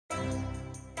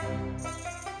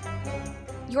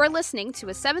You're listening to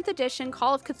a 7th edition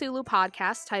Call of Cthulhu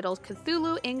podcast titled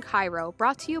Cthulhu in Cairo,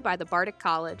 brought to you by the Bardic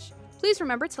College. Please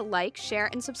remember to like, share,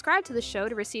 and subscribe to the show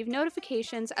to receive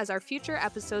notifications as our future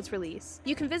episodes release.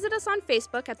 You can visit us on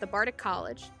Facebook at the Bardic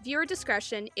College. Viewer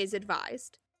discretion is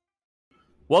advised.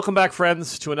 Welcome back,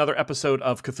 friends, to another episode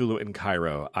of Cthulhu in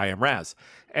Cairo. I am Raz,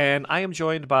 and I am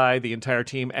joined by the entire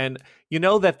team. And you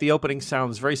know that the opening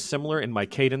sounds very similar in my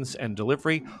cadence and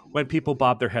delivery when people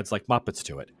bob their heads like Muppets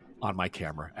to it on my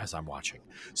camera as I'm watching.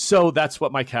 So that's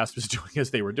what my cast was doing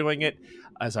as they were doing it,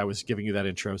 as I was giving you that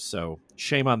intro. So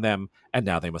shame on them, and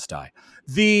now they must die.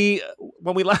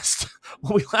 When we last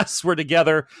were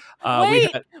together,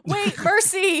 wait,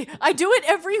 Mercy! I do it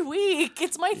every week.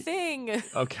 It's my thing.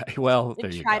 Okay, well,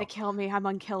 there you go. Try to kill me. I'm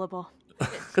unkillable.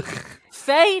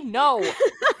 Faye, no.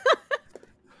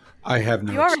 I have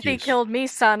no You already excuse. killed me,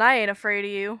 son. I ain't afraid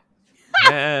of you.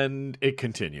 And it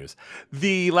continues.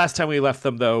 The last time we left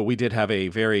them, though, we did have a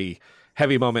very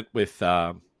heavy moment with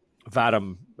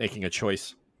Vadim making a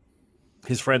choice.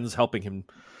 His friends helping him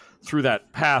through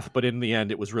that path, but in the end,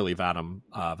 it was really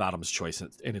Vadim's choice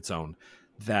in its own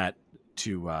that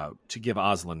to give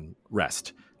Aslan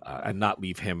rest and not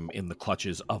leave him in the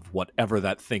clutches of whatever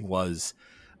that thing was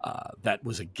that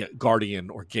was a guardian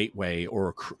or gateway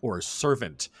or a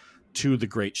servant to the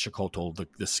great Shakotl,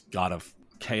 this god of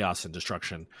chaos and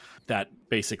destruction that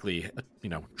basically,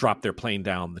 dropped their plane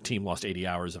down. The team lost 80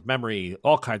 hours of memory.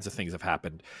 All kinds of things have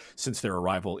happened since their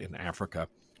arrival in Africa.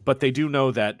 But they do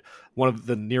know that one of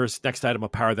the next item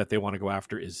of power that they want to go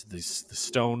after is the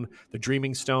stone, the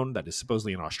Dreaming Stone, that is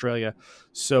supposedly in Australia.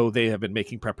 So they have been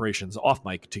making preparations off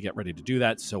mic to get ready to do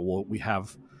that. So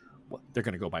they're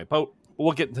going to go by boat.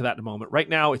 We'll get into that in a moment. Right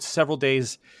now, it's several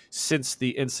days since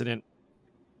the incident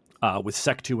with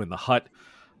Sectu in the hut.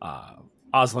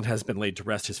 Aslan has been laid to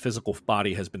rest. His physical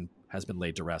body has been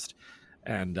laid to rest,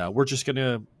 and we're just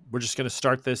gonna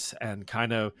start this and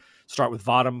kind of start with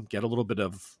Vadim, get a little bit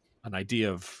of an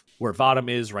idea of where Vadim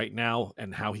is right now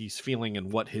and how he's feeling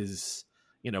and what his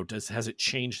has it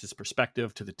changed his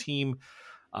perspective to the team.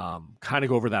 Kind of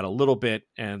go over that a little bit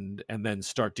and then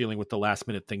start dealing with the last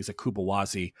minute things at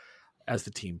Kubawazi as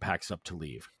the team packs up to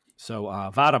leave. So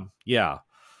Vadim,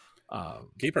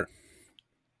 Keeper,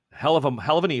 hell of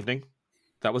an evening.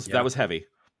 That was heavy.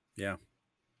 Yeah,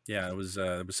 it was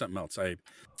something else. I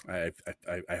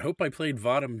hope I played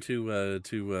Vadim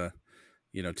to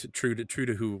true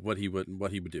to what he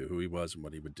would do, who he was, and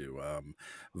what he would do.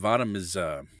 Vadim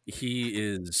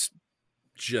is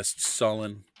just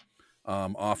sullen,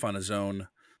 off on his own,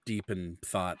 deep in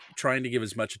thought, trying to give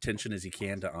as much attention as he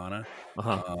can to Anna.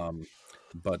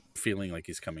 But feeling like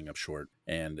he's coming up short.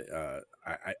 And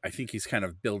I think he's kind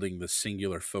of building the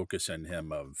singular focus in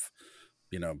him of,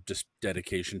 just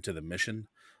dedication to the mission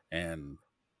and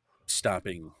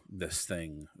stopping this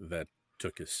thing that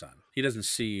took his son. He doesn't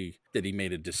see that he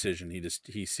made a decision.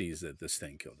 He sees that this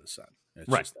thing killed his son. It's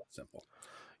just that simple.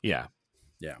 Yeah.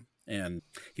 Yeah. And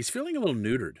he's feeling a little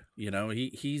neutered.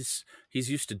 He's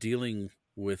used to dealing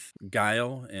with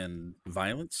guile and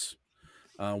violence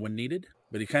when needed,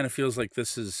 but he kind of feels like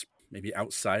this is maybe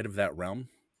outside of that realm.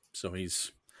 So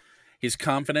he's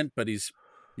confident, but he's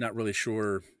not really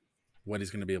sure what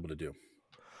he's going to be able to do.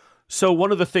 So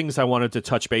one of the things I wanted to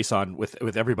touch base on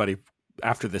with everybody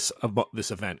after this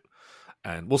event,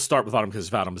 and we'll start with Vadim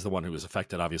because Vadim is the one who was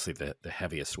affected, obviously the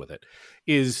heaviest with it,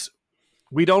 is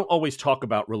we don't always talk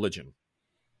about religion.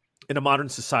 In a modern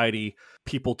society,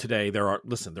 people today, there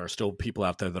are still people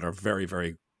out there that are very,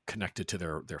 very connected to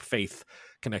their faith,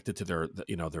 connected to their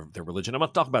religion. I'm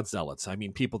not talking about zealots. I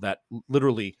mean people that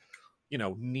literally,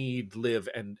 live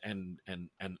and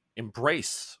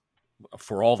embrace,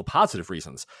 for all the positive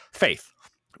reasons, faith.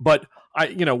 But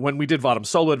when we did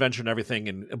Vadim's solo adventure and everything,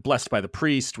 and blessed by the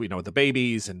priest, the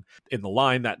babies and in the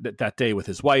line that day with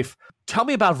his wife. Tell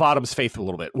me about Vadim's faith a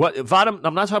little bit.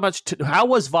 I'm not talking about how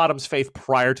was Vadim's faith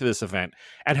prior to this event,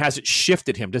 and has it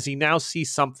shifted him? Does he now see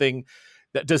something?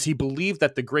 Does he believe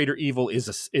that the greater evil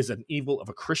is an evil of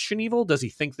a Christian evil? Does he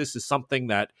think this is something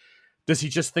that? Does he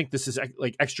just think this is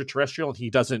like extraterrestrial and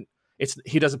he doesn't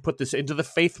put this into the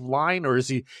faith line, or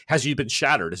has he been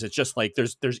shattered? Is it just like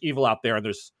there's evil out there and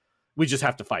we just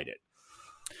have to fight it?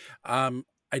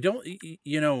 I don't,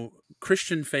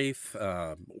 Christian faith,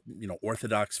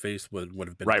 Orthodox faith would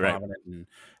have been prominent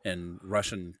in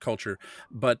Russian culture.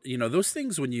 But, those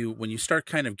things, when you start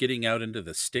kind of getting out into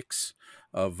the sticks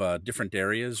of different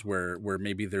areas where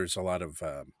maybe there's a lot of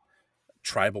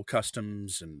tribal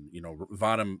customs and,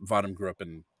 Vadim grew up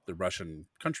in the Russian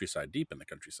countryside, deep in the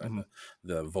countryside,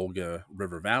 the Volga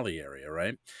River Valley area,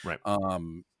 right? Right.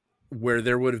 Where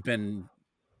there would have been,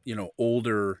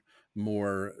 older,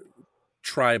 more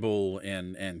tribal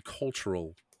and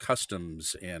cultural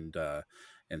customs and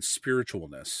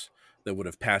spiritualness that would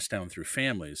have passed down through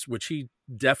families, which he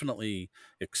definitely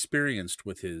experienced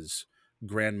with his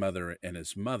grandmother and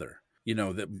his mother.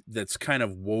 That's kind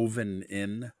of woven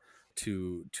in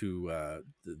to the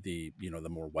the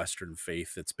more Western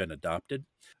faith that's been adopted.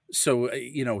 So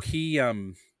he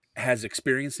has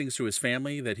experienced things through his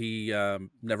family that he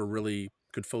never really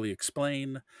could fully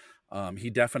explain. He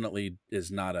definitely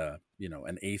is not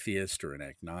an atheist or an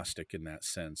agnostic in that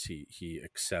sense. He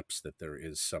accepts that there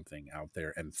is something out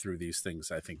there, and through these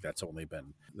things, I think that's only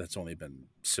been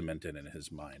cemented in his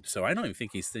mind. So I don't even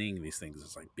think he's seeing these things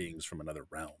as like beings from another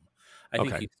realm. I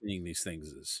think he's seeing these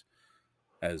things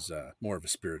as more of a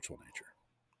spiritual nature.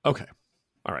 Okay.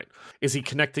 All right. Is he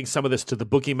connecting some of this to the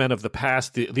boogeymen of the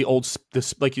past, the old,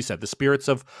 like you said, the spirits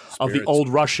of the old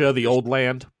Russia, the old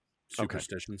land?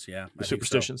 Superstitions, yeah. The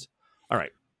superstitions. So. All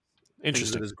right.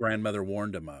 Interesting. That his grandmother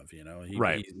warned him of,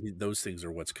 right. Those things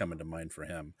are what's coming to mind for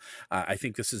him. I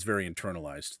think this is very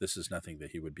internalized. This is nothing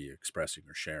that he would be expressing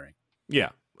or sharing. Yeah.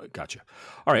 Gotcha.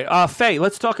 All right. Faye,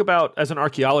 let's talk about, as an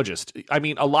archaeologist, I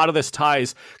mean, a lot of this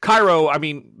ties Cairo. I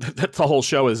mean, that's the whole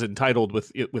show is entitled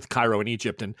with Cairo and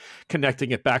Egypt, and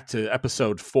connecting it back to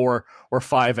episode 4 or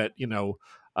 5 at,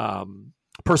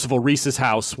 Percival Reese's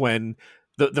house, when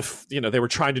they were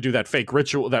trying to do that fake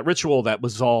ritual that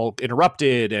was all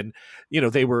interrupted, and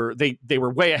they were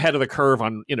way ahead of the curve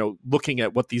on looking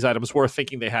at what these items were,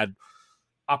 thinking they had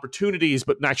opportunities,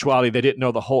 but in actuality they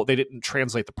didn't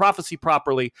translate the prophecy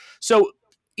properly. So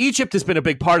Egypt has been a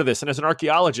big part of this, and as an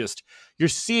archaeologist, you're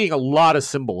seeing a lot of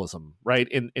symbolism, right,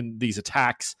 in these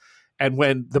attacks. And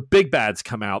when the big bads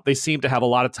come out, they seem to have a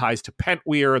lot of ties to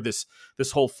Pentweir,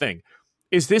 this whole thing.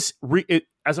 Is this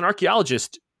as an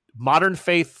archaeologist, modern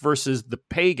faith versus the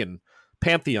pagan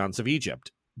pantheons of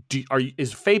Egypt?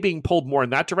 Is Faye being pulled more in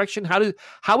that direction?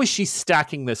 How is she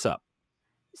stacking this up?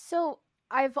 So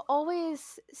I've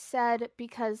always said,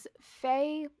 because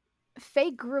Faye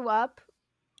grew up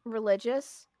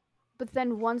religious, but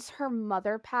then once her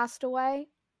mother passed away,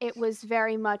 it was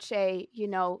very much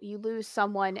you lose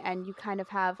someone and you kind of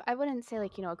have, I wouldn't say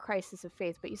a crisis of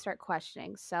faith, but you start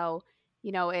questioning. So,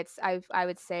 I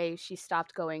would say she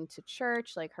stopped going to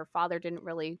church. Like, her father didn't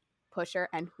really push her,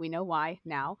 and we know why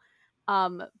now.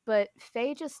 But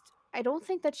Faye I don't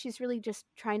think that she's really just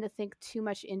trying to think too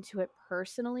much into it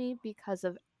personally, because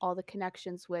of all the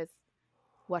connections with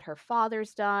what her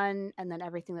father's done and then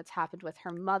everything that's happened with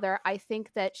her mother. I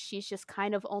think that she's just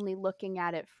kind of only looking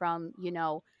at it from,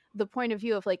 the point of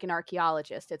view of an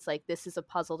archaeologist. It's like, this is a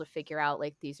puzzle to figure out,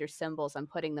 these are symbols, I'm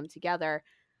putting them together.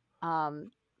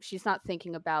 She's not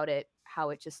thinking about it, how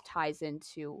it just ties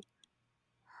into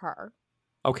her.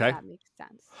 Okay. If that makes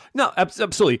sense. No,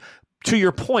 absolutely. To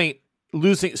your point,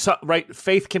 right?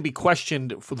 Faith can be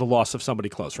questioned for the loss of somebody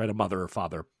close, right? A mother, a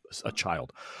father, a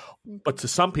child. But to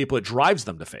some people, it drives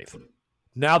them to faith.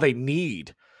 Now they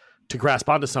need to grasp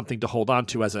onto something to hold on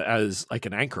to as like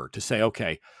an anchor, to say,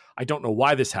 okay, I don't know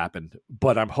why this happened,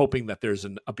 but I'm hoping that there's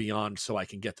a beyond, so I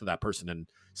can get to that person and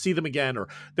see them again. Or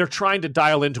they're trying to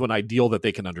dial into an ideal that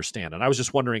they can understand. And I was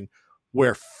just wondering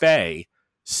where Faye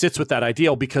sits with that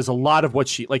ideal, because a lot of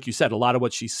what like you said, a lot of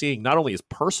what she's seeing not only is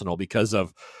personal because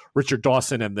of Richard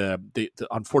Dawson and the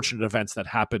unfortunate events that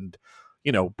happened,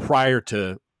 prior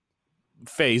to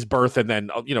Faye's birth, and then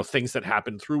things that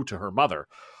happened through to her mother.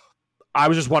 I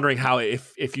was just wondering how,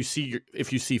 if you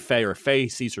see Faye, or Faye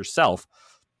sees herself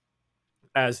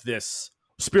as this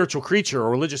spiritual creature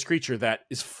or religious creature that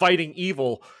is fighting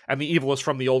evil, and the evil is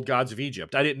from the old gods of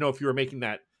Egypt. I didn't know if you were making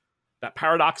that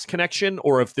paradox connection,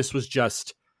 or if this was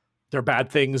just, they're bad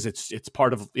things. It's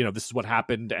part of, this is what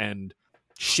happened, and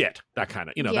shit, that kind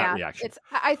of, that reaction.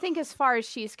 I think as far as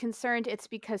she's concerned, it's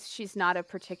because she's not a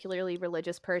particularly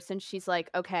religious person. She's like,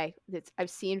 okay, I've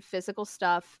seen physical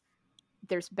stuff.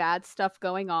 There's bad stuff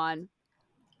going on.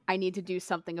 I need to do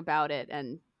something about it.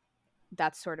 And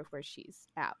that's sort of where she's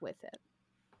at with it.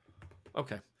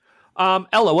 Okay.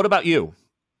 Ella, what about you?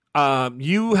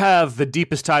 You have the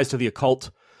deepest ties to the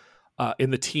occult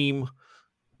in the team.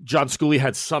 John Schooley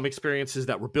had some experiences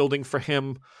that were building for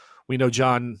him. We know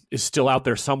John is still out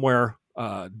there somewhere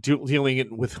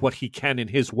dealing with what he can in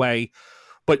his way.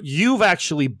 But you've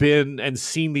actually been and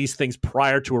seen these things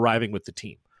prior to arriving with the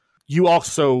team. You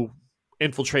also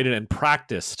infiltrated and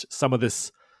practiced some of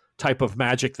this type of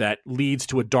magic that leads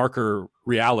to a darker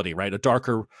reality, right?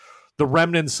 The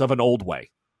remnants of an old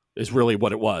way is really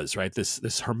what it was, right?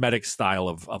 This hermetic style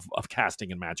of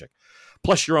casting and magic,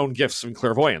 plus your own gifts and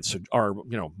clairvoyance are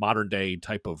modern day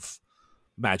type of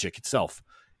magic itself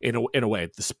in a way.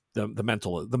 The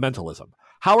mentalism.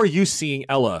 How are you seeing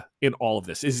Ella in all of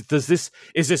this? Is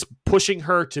this pushing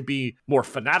her to be more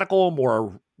fanatical,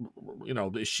 more,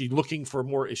 is she looking for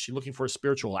more? Is she looking for a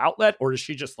spiritual outlet, or is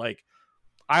she just like,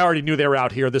 I already knew they were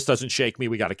out here. This doesn't shake me.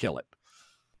 We got to kill it.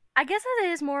 I guess it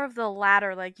is more of the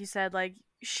latter, like you said. Like,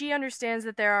 she understands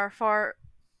that there are far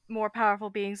more powerful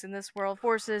beings in this world,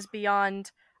 forces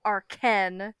beyond our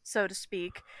ken, so to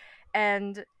speak.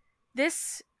 And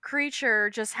this creature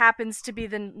just happens to be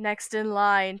the next in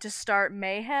line to start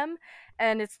mayhem,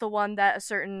 and it's the one that a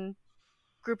certain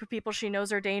group of people she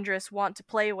knows are dangerous want to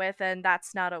play with, and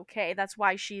that's not okay. That's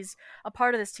why she's a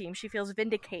part of this team. She feels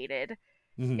vindicated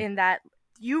in that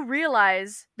you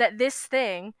realize that this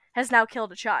thing has now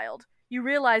killed a child. You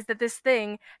realize that this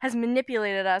thing has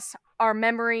manipulated us, our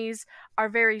memories, our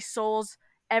very souls,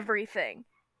 everything.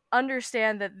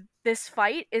 Understand that this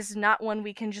fight is not one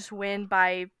we can just win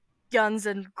by guns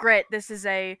and grit.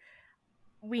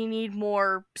 We need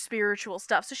more spiritual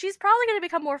stuff. So she's probably going to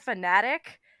become more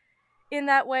fanatic in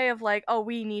that way of like, oh,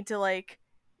 we need to like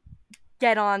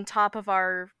get on top of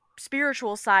our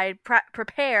spiritual side,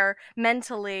 prepare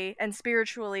mentally and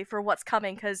spiritually for what's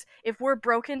coming, because if we're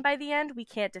broken by the end, we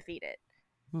can't defeat it.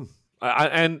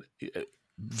 And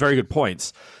very good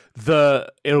points.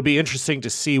 It'll be interesting to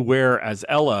see where, as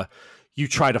Ella, you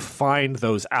try to find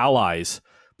those allies,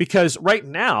 because right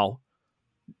now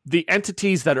the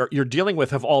entities that you're dealing with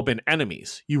have all been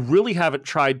enemies. You really haven't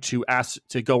tried to ask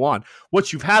to go on.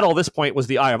 What you've had all this point was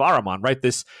the Eye of Ahriman, right?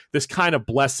 This kind of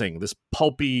blessing, this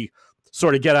pulpy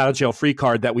sort of get out of jail free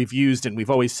card that we've used, and we've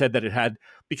always said that it had,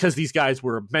 because these guys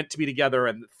were meant to be together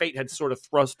and fate had sort of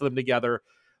thrust them together,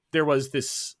 there was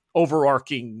this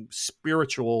overarching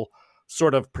spiritual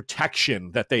sort of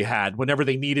protection that they had whenever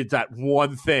they needed that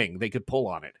one thing they could pull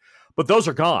on it. But those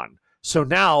are gone. So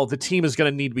now the team is going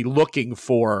to need to be looking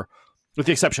for, with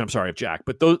the exception, I'm sorry, of Jack,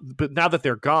 but now that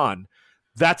they're gone,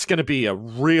 that's going to be a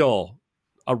real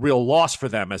loss for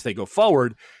them as they go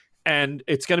forward. And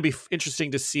it's going to be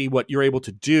interesting to see what you're able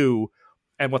to do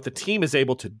and what the team is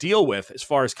able to deal with as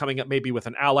far as coming up maybe with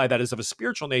an ally that is of a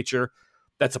spiritual nature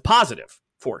that's a positive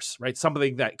force, right?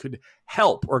 Something that could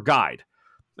help or guide.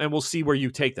 And we'll see where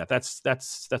you take that. That's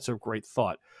a great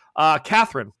thought.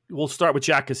 Catherine, we'll start with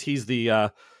Jack because he's the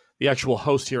actual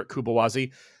host here at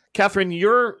Kubawazi. Catherine,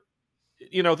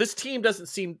 this team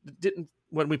didn't,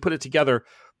 when we put it together,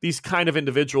 these kind of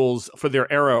individuals for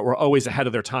their era were always ahead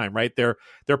of their time, right? They're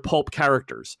pulp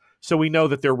characters. So we know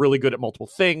that they're really good at multiple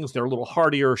things. They're a little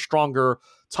hardier, stronger,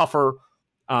 tougher.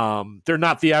 They're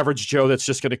not the average Joe that's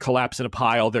just going to collapse in a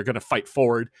pile. They're going to fight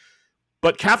forward.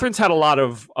 But Catherine's had a lot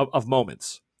of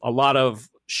moments, a lot of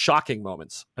shocking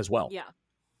moments as well. Yeah.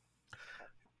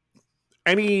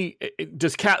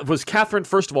 Was Catherine,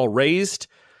 first of all, raised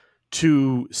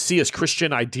to see as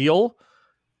Christian ideal?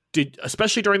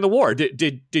 Especially during the war,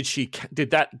 did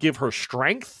that give her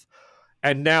strength?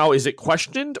 And now is it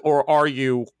questioned, or are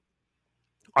you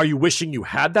wishing you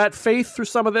had that faith through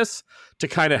some of this to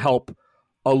kind of help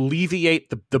alleviate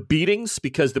the beatings,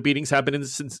 because the beatings have been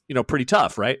since pretty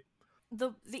tough, right?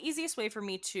 The easiest way for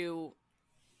me to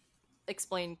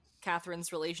explain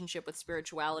Catherine's relationship with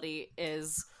spirituality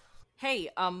is, hey,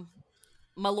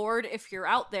 my lord, if you're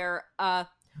out there,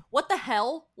 what the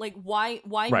hell? Like, why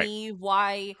right. Me?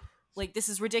 Why? Like, this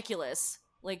is ridiculous.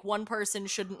 Like, one person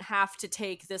shouldn't have to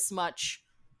take this much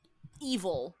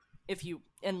evil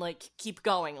and like keep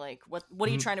going. Like, what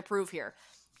are you trying to prove here?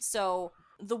 So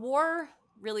the war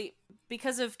really,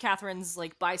 because of Catherine's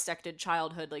like bisected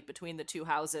childhood, like between the two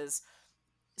houses,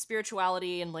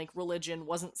 spirituality and like religion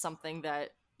wasn't something that,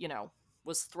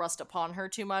 was thrust upon her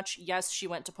too much. Yes, she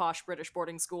went to posh British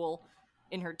boarding school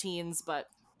in her teens, but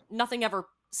nothing ever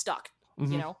stuck,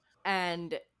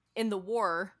 And in the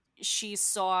war, she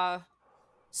saw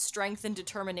strength and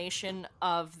determination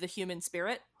of the human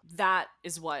spirit. That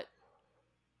is what,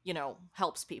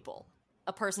 helps people.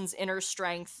 A person's inner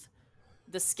strength,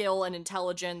 the skill and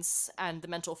intelligence and the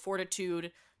mental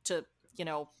fortitude to,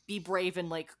 be brave and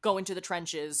like go into the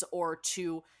trenches, or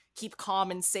to keep calm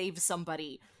and save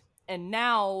somebody. And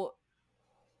now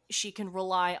she can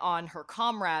rely on her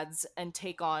comrades and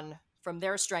take on from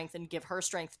their strength and give her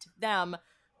strength to them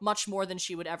much more than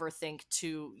she would ever think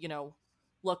to,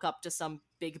 look up to some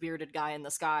big bearded guy in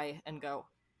the sky and go,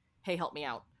 hey, help me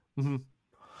out. Mm-hmm.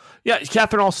 Yeah,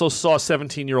 Catherine also saw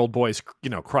 17-year-old boys,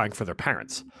 crying for their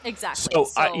parents. Exactly. So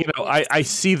I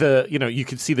see you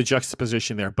can see the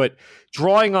juxtaposition there. But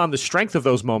drawing on the strength of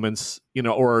those moments,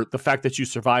 or the fact that you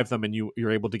survived them and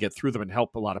you're able to get through them and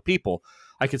help a lot of people,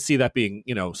 I could see that being,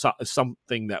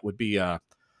 something that would be a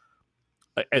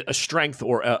strength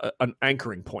or an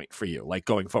anchoring point for you, like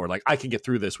going forward. Like, I can get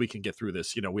through this. We can get through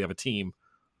this. We have a team.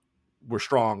 we're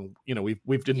strong. You know,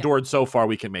 we've endured so far.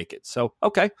 We can make it. So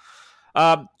okay,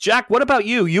 Jack, what about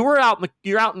you? You're out in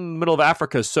the middle of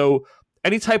Africa, so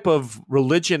any type of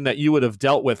religion that you would have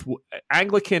dealt with,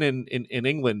 Anglican in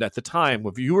England at the time,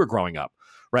 when you were growing up,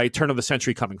 right, turn of the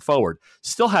century coming forward,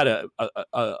 still had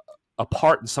a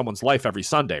part in someone's life every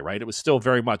Sunday, right? It was still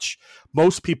very much,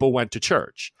 most people went to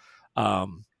church.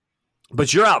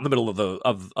 But you're out in the middle of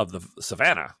the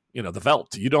savannah, you know, the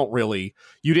veldt.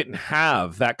 You didn't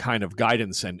have that kind of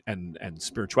guidance and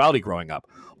spirituality growing up.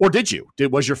 Or did you?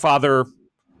 Was your father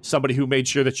somebody who made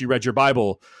sure that you read your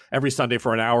Bible every Sunday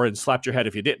for an hour and slapped your head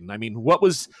if you didn't? I mean,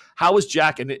 how was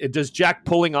Jack, and does Jack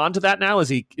pulling on to that now? Is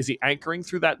he anchoring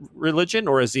through that religion,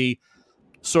 or is he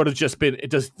sort of just been,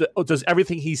 does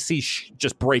everything he sees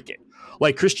just break it?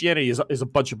 Like Christianity is a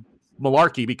bunch of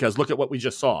malarkey because look at what we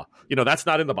just saw. You know, that's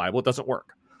not in the Bible. It doesn't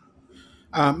work.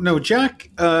 No, Jack.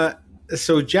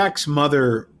 So Jack's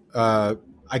mother,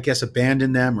 I guess,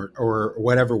 abandoned them or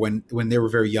whatever when they were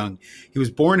very young. He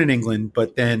was born in England,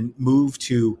 but then moved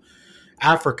to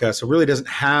Africa. So really doesn't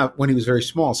have, when he was very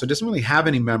small, so doesn't really have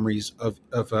any memories of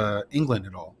England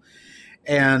at all.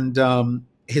 And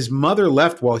his mother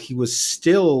left while he was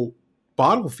still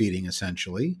bottle feeding,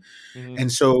 essentially. Mm-hmm.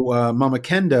 And so Mama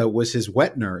Kenda was his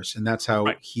wet nurse, and that's how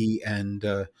he and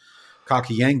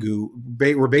Kaka Yangu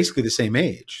were basically the same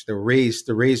age. They were raised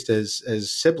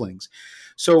as siblings.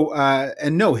 So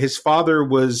and no, his father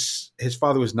was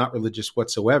not religious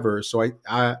whatsoever. So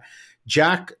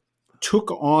Jack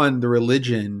took on the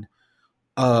religion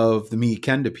of the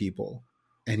Mikenda people,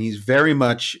 and he's very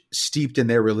much steeped in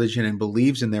their religion and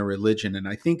believes in their religion. And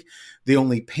I think the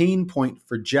only pain point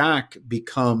for Jack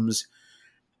becomes,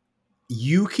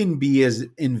 you can be as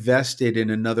invested in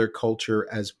another culture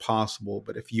as possible,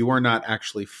 but if you are not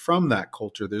actually from that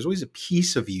culture, there's always a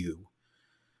piece of you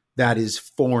that is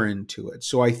foreign to it.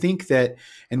 So I think that,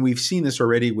 and we've seen this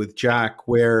already with Jack,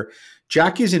 where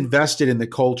Jack is invested in the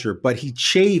culture, but he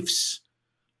chafes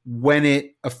when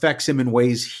it affects him in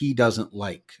ways he doesn't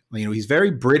like. You know, he's very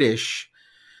British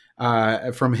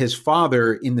from his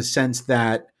father in the sense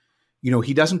that, you know,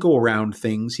 he doesn't go around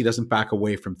things. He doesn't back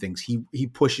away from things. He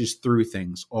pushes through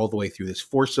things all the way through, this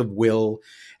force of will,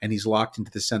 and he's locked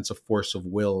into the sense of force of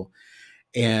will.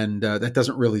 And that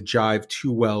doesn't really jive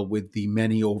too well with the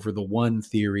many over the one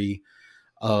theory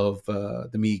of the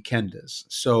Mikendas.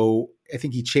 So I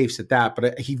think he chafes at that,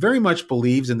 but he very much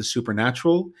believes in the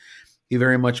supernatural. He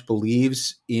very much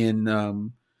believes in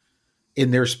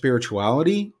their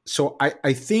spirituality. So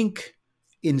I think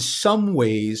in some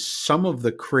ways, some of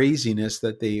the craziness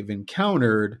that they've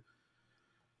encountered,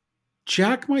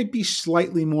 Jack might be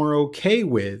slightly more okay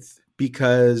with,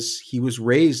 because he was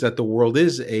raised that the world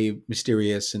is a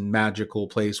mysterious and magical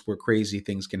place where crazy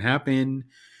things can happen.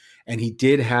 And he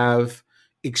did have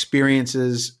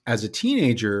experiences as a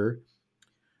teenager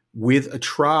with a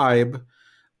tribe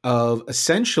of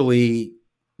essentially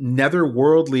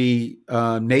netherworldly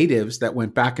natives that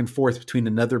went back and forth between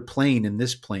another plane and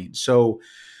this plane. So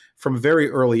from very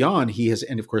early on, he has,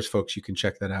 and of course, folks, you can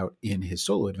check that out in his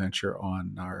solo adventure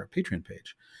on our Patreon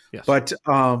page. Yes. But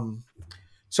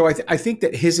so I think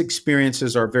that his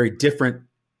experiences are very different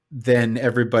than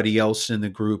everybody else in the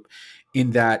group,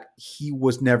 in that he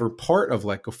was never part of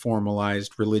like a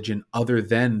formalized religion other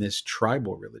than this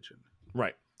tribal religion.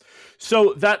 Right.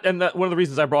 So that one of the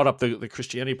reasons I brought up the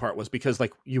Christianity part was because,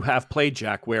 like, you have played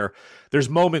Jack where there's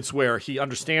moments where he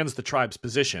understands the tribe's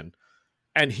position,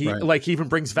 and he like he even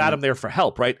brings Vadim there for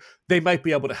help, right? They might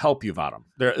be able to help you, Vadim.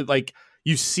 They're like,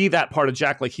 you see that part of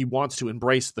Jack, like he wants to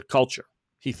embrace the culture.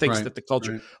 He thinks that the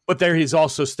culture, but there he's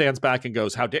also stands back and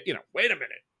goes, wait a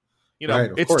minute. You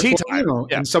know, it's tea time. You know,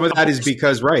 and some of that is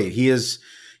because,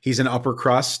 he's an upper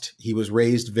crust. He was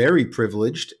raised very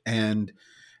privileged, and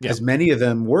as many of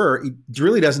them were, he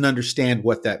really doesn't understand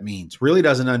what that means. Really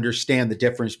doesn't understand the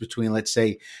difference between, let's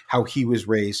say, how he was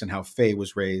raised and how Faye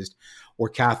was raised, or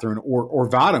Catherine, or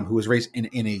Vadim, who was raised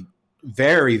in a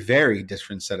very, very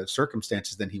different set of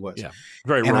circumstances than he was. Yeah,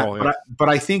 very rural. But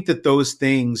I think that those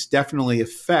things definitely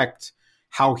affect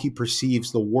how he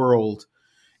perceives the world,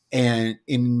 and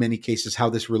in many cases,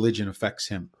 how this religion affects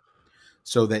him.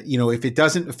 So that, you know, if it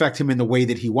doesn't affect him in the way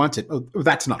that he wants it,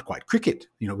 that's not quite cricket.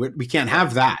 You know, we can't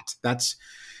have that.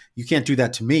 You can't do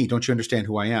that to me. Don't you understand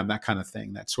who I am? That kind of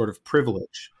thing, that sort of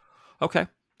privilege. Okay.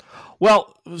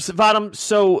 Well, Vadim,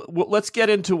 so let's get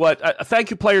into what.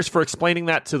 Thank you, players, for explaining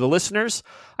that to the listeners.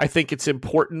 I think it's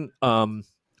important.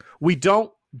 We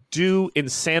don't do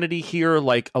insanity here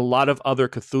like a lot of other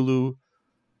Cthulhu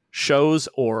shows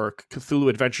or Cthulhu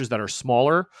adventures that are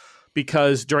smaller,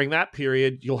 because during that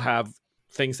period, you'll have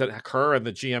things that occur, and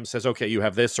the GM says, okay, you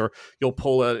have this, or you'll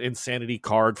pull an insanity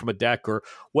card from a deck or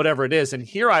whatever it is. And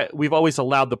here we've always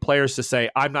allowed the players to say,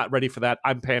 I'm not ready for that.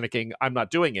 I'm panicking. I'm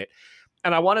not doing it.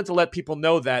 And I wanted to let people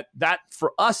know that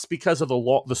for us, because of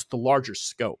the larger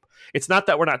scope, it's not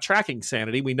that we're not tracking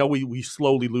sanity. We know we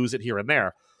slowly lose it here and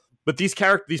there, but these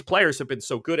players have been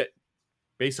so good at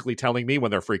basically telling me when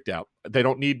they're freaked out. They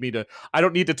don't need me to. I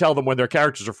don't need to tell them when their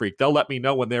characters are freaked. They'll let me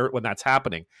know when that's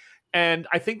happening. And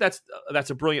I think that's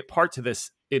a brilliant part to this.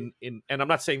 And I'm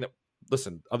not saying that.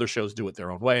 Listen, other shows do it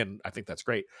their own way, and I think that's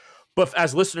great. But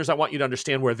as listeners, I want you to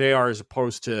understand where they are as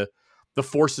opposed to the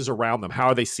forces around them. How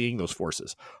are they seeing those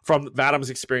forces? From Vadam's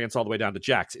experience all the way down to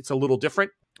Jack's, it's a little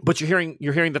different. But you're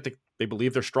hearing that they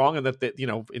believe they're strong, and that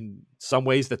in some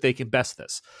ways that they can best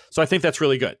this. So I think that's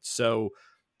really good. So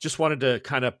just wanted to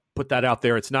kind of put that out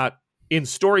there. It's not in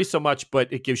story so much,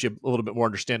 but it gives you a little bit more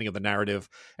understanding of the narrative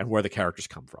and where the characters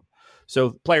come from.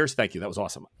 So players, thank you. That was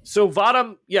awesome. So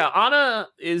Vadam, yeah, Anna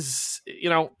is,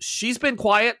 she's been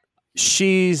quiet.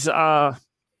 She's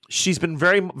been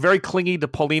very, very clingy to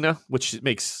Paulina, which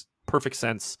makes perfect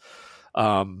sense.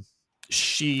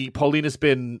 Paulina's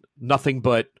been nothing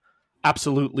but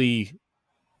absolutely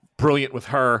brilliant with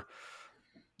her.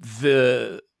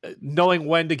 The knowing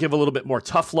when to give a little bit more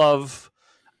tough love,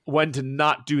 when to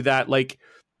not do that. Like,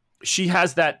 she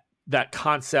has that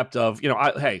concept of,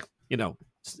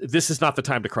 this is not the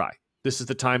time to cry. This is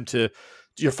the time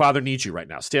your father needs you right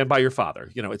now. Stand by your father.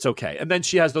 It's okay. And then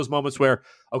she has those moments where,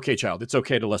 okay, child, it's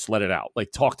okay to let's let it out.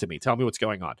 Like, talk to me. Tell me what's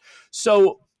going on.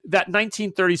 So that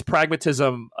 1930s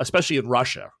pragmatism, especially in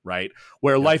Russia, right?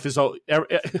 Where life is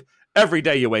every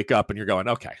day you wake up and you're going,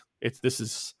 okay,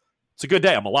 it's a good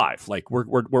day. I'm alive. Like, we're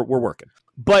working.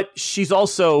 But she's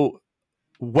also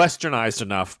westernized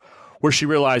enough where she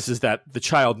realizes that the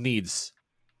child needs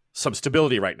some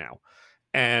stability right now.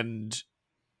 And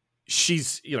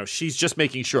she's just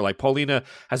making sure, like, Paulina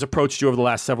has approached you over the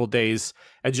last several days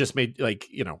and just made, like,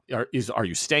 are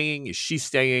you staying? Is she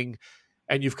staying?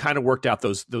 And you've kind of worked out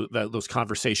those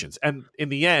conversations. And in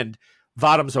the end,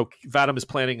 Vadam is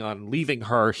planning on leaving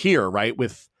her here, right,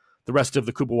 with the rest of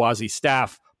the Kubawazi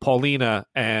staff, Paulina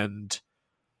and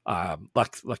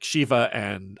Lakshiva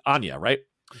and Anya, right?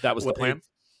 That was the plan.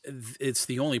 It's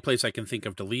the only place I can think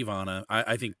of to leave Anna.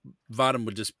 I think Vadam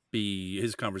would just be,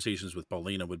 his conversations with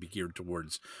Paulina would be geared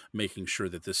towards making sure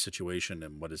that this situation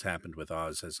and what has happened with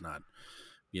Oz has not,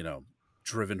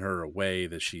 driven her away,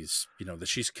 that she's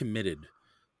committed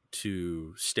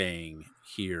to staying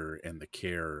here and the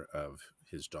care of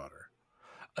his daughter.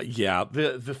 Yeah,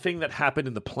 the thing that happened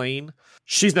in the plane,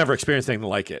 she's never experienced anything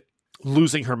like it.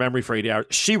 Losing her memory for 80 hours,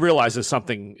 she realizes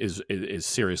something is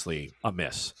seriously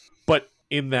amiss. But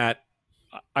in that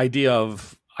idea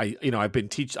of, I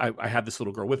had this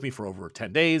little girl with me for over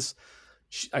 10 days.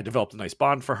 I developed a nice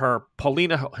bond for her.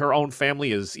 Paulina, her own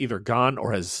family is either gone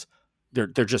or they're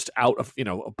just out of,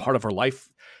 a part of her life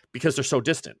because they're so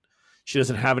distant. She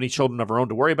doesn't have any children of her own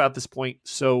to worry about at this point.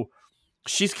 So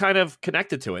she's kind of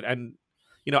connected to it. And,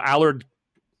 Allard,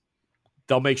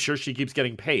 they'll make sure she keeps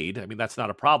getting paid. I mean, that's not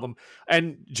a problem.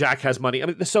 And Jack has money. I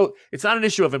mean, so it's not an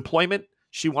issue of employment.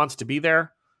 She wants to be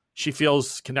there. She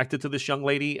feels connected to this young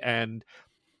lady. And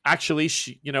actually,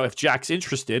 she, if Jack's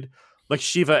interested, like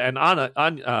Shiva and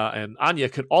Anya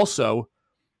could also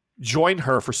join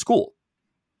her for school.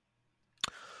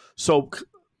 So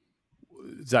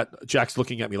that Jack's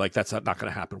looking at me like that's not going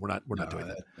to happen. We're not doing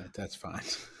that. That's fine.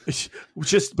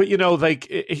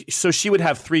 So she would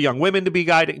have 3 young women to be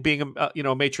being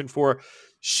a matron for.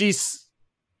 She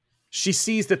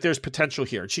sees that there's potential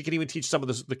here, and she can even teach some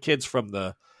of the kids from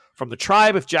the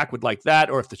tribe if Jack would like that,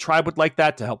 or if the tribe would like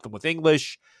that, to help them with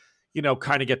English.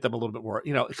 Kind of get them a little bit more.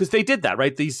 Because they did that,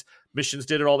 right? These missions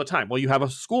did it all the time. Well, you have a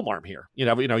school marm here. You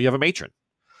have a matron.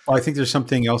 Well, I think there's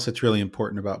something else that's really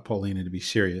important about Paulina, to be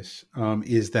serious,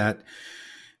 is that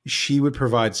she would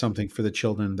provide something for the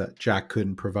children that Jack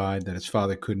couldn't provide, that his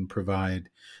father couldn't provide,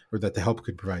 or that the help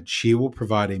could provide. She will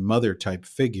provide a mother-type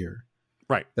figure,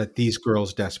 right, that these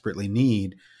girls desperately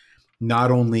need,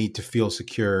 not only to feel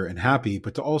secure and happy,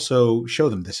 but to also show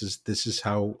them this is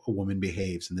how a woman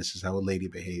behaves, and this is how a lady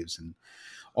behaves, and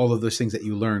all of those things that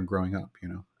you learn growing up,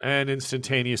 And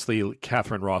instantaneously,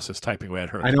 Catherine Ross is typing away at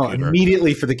her. I know, computer.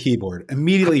 Immediately for the keyboard.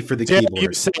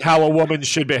 You say how a woman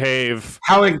should behave.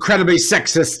 How incredibly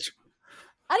sexist.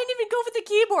 I didn't even go for the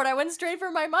keyboard. I went straight for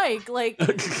my mic. Like,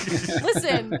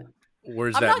 listen.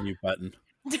 Where's that mute button?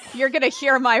 You're going to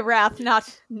hear my wrath, not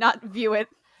view it.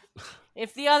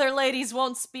 If the other ladies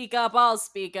won't speak up, I'll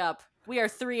speak up. We are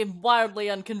 3 wildly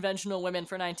unconventional women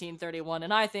for 1931,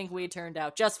 and I think we turned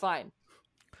out just fine.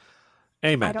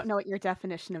 Amen. I don't know what your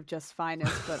definition of just fine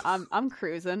is, but I'm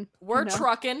cruising. We're you know?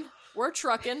 trucking. We're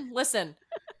trucking. Listen,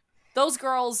 those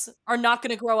girls are not going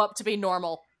to grow up to be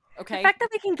normal. Okay. The fact that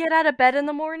they can get out of bed in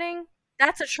the morning,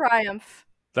 that's a triumph.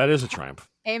 That is a triumph.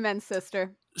 Amen,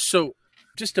 sister. So,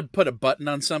 just to put a button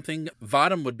on something,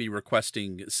 Vadam would be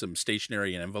requesting some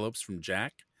stationery and envelopes from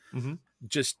Jack. Mhm.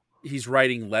 Just, he's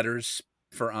writing letters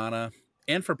for Anna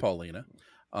and for Paulina.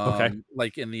 Okay.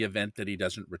 Like in the event that he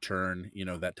doesn't return,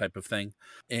 that type of thing.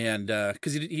 And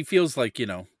because he feels like,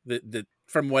 that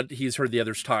from what he's heard the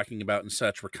others talking about and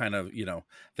such, we're kind of,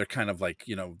 they're kind of like,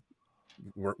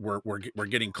 we're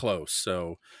getting close.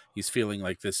 So he's feeling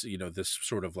like this, this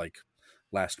sort of like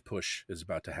last push is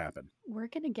about to happen. We're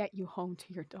gonna get you home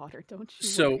to your daughter, don't you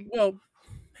So, worry. well,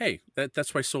 hey,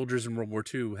 that's why soldiers in World War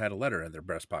II had a letter in their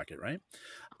breast pocket, right?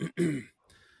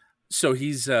 So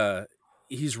he's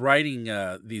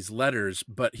writing these letters,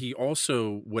 but he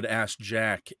also would ask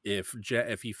Jack if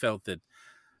he felt that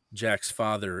Jack's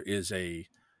father is a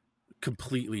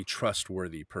completely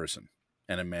trustworthy person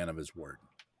and a man of his word.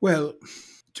 Well,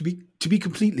 to be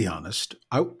completely honest,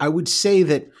 I would say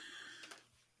that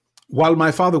while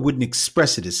my father wouldn't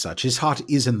express it as such, his heart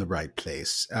is in the right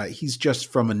place. He's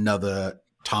just from another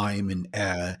time and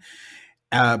era.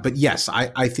 But yes,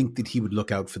 I think that he would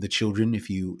look out for the children if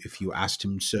you asked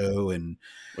him so. And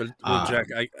well Jack,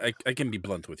 I can be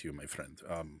blunt with you, my friend.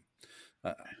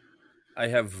 I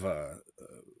have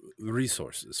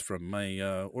resources from my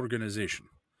organization,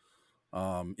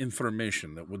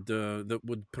 information that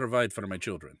would provide for my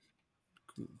children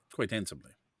quite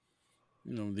handsomely.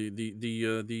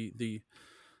 The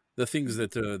things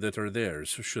that are theirs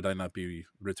should I not be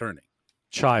returning.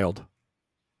 Child.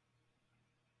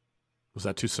 Was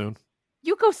that too soon?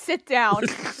 You go sit down.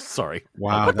 Sorry.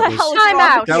 wow, What that the hell is Time wrong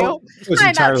out. with you? was Time out,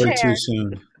 entirely chair. too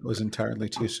soon. It was entirely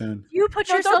too soon. You put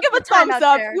No, yourself don't give in a thumbs timeout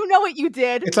up. chair. You know what you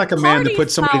did. It's like a man that Party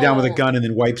puts somebody down with a foul. gun and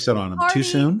then wipes it on him. Party Too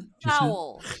soon? Too soon?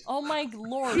 Foul. Oh my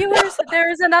lord. Viewers, there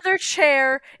is another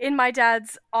chair in my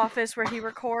dad's office where he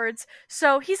records,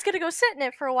 so he's gonna go sit in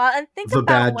it for a while and think The about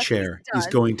bad what chair. he's He's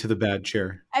done. going to the bad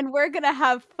chair. And we're gonna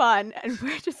have fun, and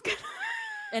we're just gonna.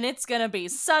 And it's gonna be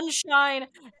sunshine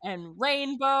and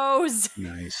rainbows.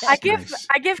 Nice. I give nice.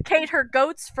 I give Kate her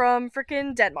goats from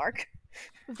frickin' Denmark.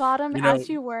 Bottom, You know- as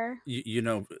you were.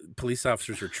 Police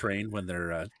officers are trained when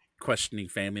they're questioning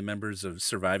family members of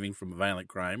surviving from a violent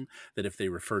crime that if they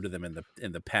refer to them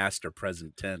in the past or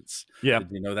present tense. Yeah. Did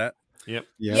you know that? Yep.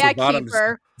 Yeah. Yeah, Bottom's-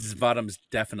 keeper. Vadam's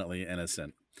definitely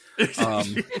innocent.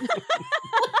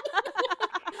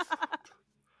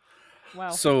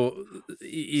 Wow. So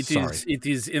it Sorry.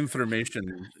 is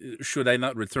information. Should I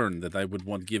not return that I would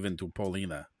want given to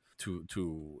Paulina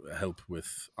to help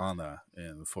with Anna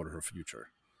and for her future.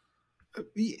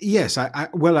 Yes,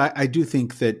 I do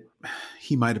think that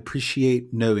he might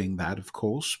appreciate knowing that, of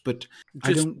course, but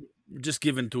I Just, don't. just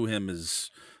given to him as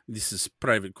this is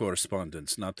private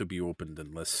correspondence, not to be opened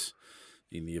unless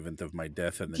in the event of my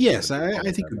death. And then Yes, given to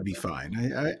I think it Paulina. would be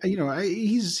fine.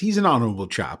 He's an honorable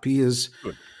chap. He is.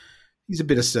 Good. He's a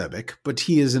bit acerbic, but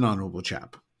he is an honorable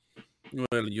chap.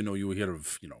 Well, you hear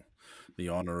of the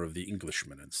honor of the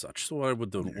Englishman and such, so I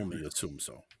would only assume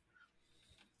so.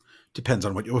 Depends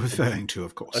on what you're referring to,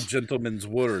 of A course. gentleman's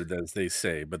word, as they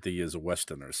say, but he is a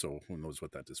Westerner, so who knows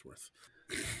what that is worth.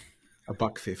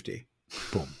 $1.50.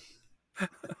 Boom.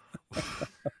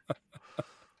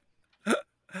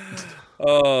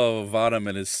 Oh, Vadam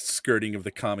and his skirting of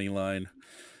the commie line.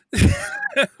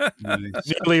 Nice.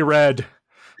 Nearly red.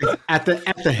 At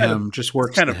the hem, just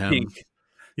works Kind the of hem. pink.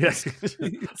 Yes.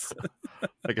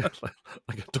 like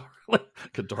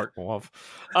a dark mauve.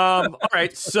 All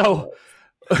right. So,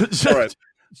 All right.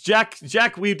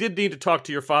 Jack, we did need to talk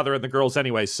to your father and the girls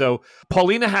anyway. So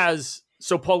Paulina has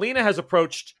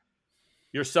approached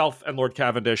yourself and Lord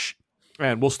Cavendish,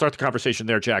 and we'll start the conversation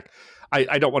there, Jack.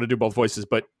 I don't want to do both voices,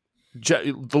 but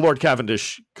the Lord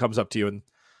Cavendish comes up to you and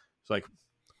it's like,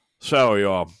 so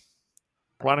you're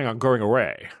planning on going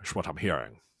away, is what I'm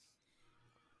hearing.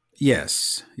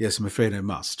 Yes, I'm afraid I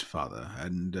must, Father,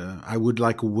 and I would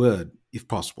like a word, if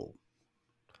possible.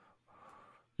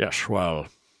 Yes, well,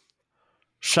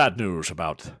 sad news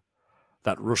about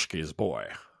that Ruski's boy.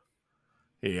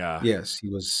 Yes, he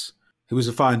was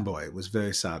a fine boy. It was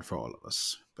very sad for all of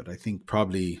us, but I think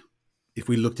probably if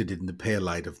we looked at it in the pale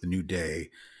light of the new day,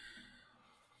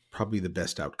 probably the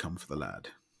best outcome for the lad.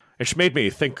 It's made me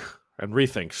think and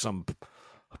rethink some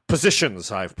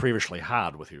positions I've previously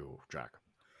had with you, Jack,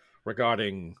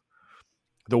 regarding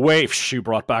the waifs you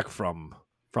brought back from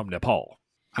Nepal.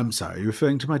 I'm sorry, you're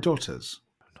referring to my daughters?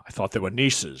 I thought they were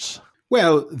nieces.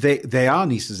 Well, they are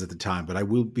nieces at the time, but I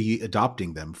will be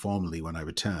adopting them formally when I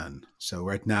return. So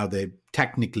right now they're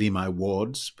technically my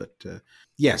wards, but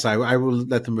yes, I will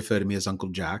let them refer to me as Uncle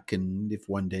Jack, and if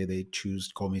one day they choose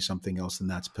to call me something else, then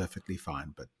that's perfectly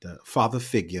fine. But father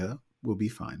figure will be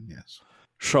fine, yes.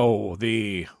 So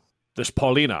this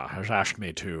Paulina has asked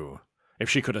me if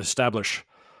she could establish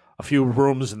a few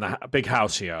rooms in the big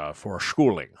house here for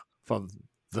schooling for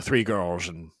the 3 girls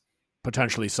and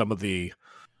potentially some of the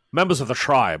members of the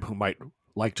tribe who might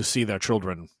like to see their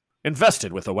children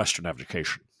invested with a Western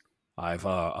education. I've,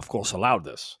 of course, allowed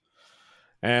this.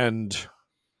 And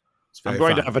I'm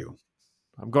going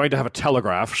to have a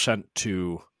telegraph sent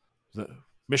to the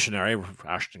missionary,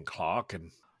 Ashton Clark,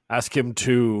 and ask him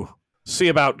to see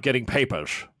about getting papers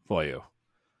for you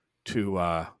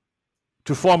to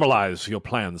formalize your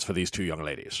plans for these 2 young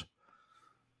ladies.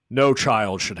 No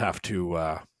child should have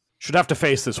to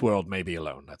face this world maybe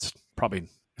alone.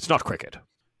 It's not cricket.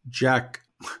 Jack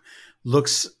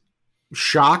looks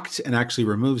shocked and actually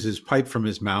removes his pipe from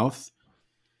his mouth,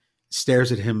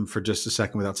 stares at him for just a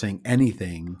second without saying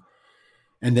anything,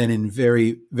 and then in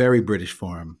very, very British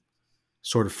form,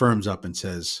 sort of firms up and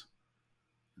says,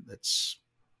 "That's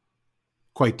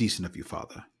quite decent of you,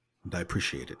 Father, and I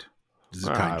appreciate it. This is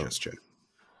a kind gesture."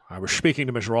 I was speaking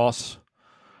to Miss Ross.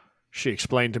 She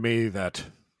explained to me that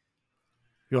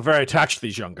you're very attached to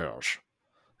these young girls,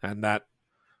 and that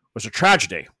was a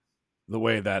tragedy, the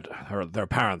way that their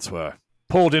parents were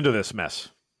pulled into this mess.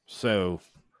 So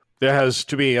there has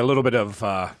to be a little bit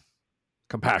of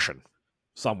compassion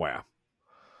somewhere.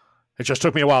 It just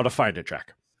took me a while to find it,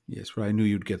 Jack. Yes, well, I knew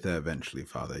you'd get there eventually,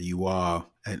 Father. You are,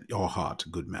 at your heart, a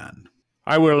good man.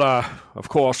 I will, of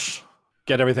course,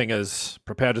 get everything as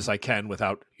prepared as I can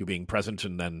without you being present,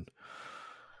 and then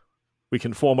we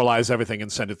can formalize everything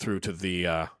and send it through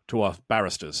to our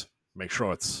barristers. Make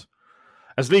sure it's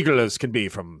as legal as can be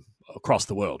from across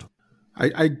the world.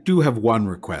 I do have one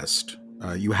request.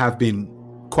 You have been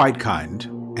quite kind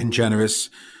and generous,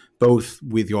 both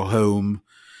with your home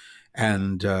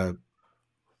and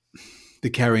the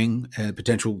caring,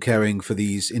 potential caring for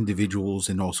these individuals,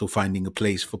 and also finding a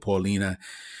place for Paulina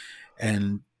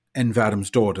and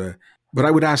Vadam's daughter. But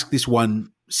I would ask this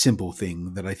one simple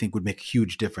thing that I think would make a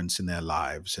huge difference in their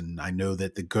lives. And I know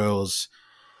that the girls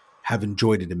have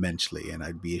enjoyed it immensely, and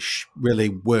I'd be really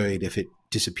worried if it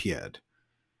disappeared.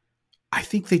 I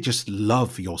think they just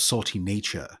love your salty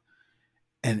nature.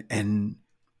 And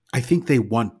I think they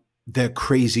want their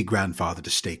crazy grandfather to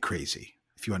stay crazy,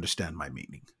 if you understand my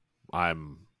meaning.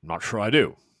 I'm not sure I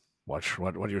do.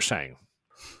 What you're saying?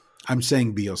 I'm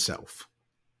saying be yourself.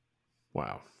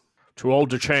 Wow. Too old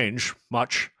to change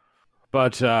much.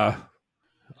 But an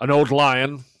old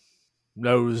lion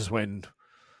knows when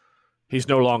he's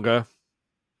no longer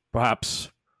perhaps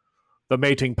the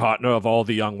mating partner of all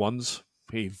the young ones.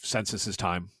 He senses his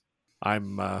time.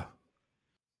 I'm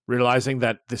realizing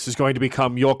that this is going to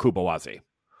become your Kubawazi.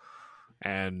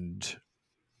 And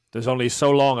there's only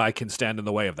so long I can stand in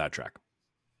the way of that, Jack.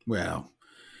 Well,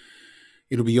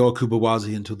 it'll be your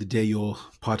Kubawazi until the day you're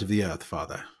part of the earth,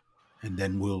 Father. And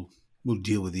then we'll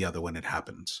deal with the other when it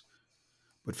happens.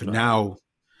 But for now,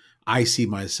 I see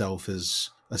myself as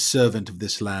a servant of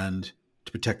this land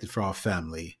to protect it for our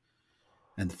family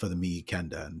and for the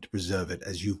Mi'kenda, and to preserve it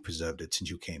as you've preserved it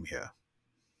since you came here.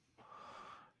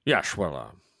 Yes,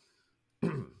 well,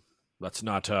 let's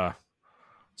not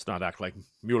act like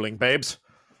mewling babes.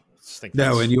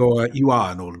 No, and you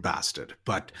are an old bastard,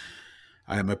 but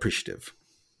I am appreciative.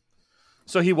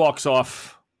 So he walks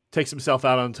off, takes himself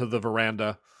out onto the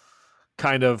veranda,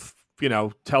 kind of,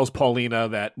 tells Paulina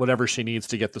that whatever she needs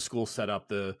to get the school set up,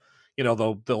 they'll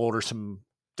order some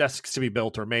desks to be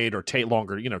built or made, or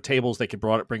longer, tables they could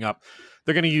bring up.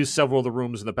 They're going to use several of the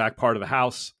rooms in the back part of the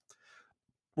house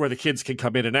where the kids can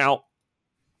come in and out.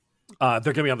 They're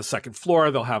going to be on the second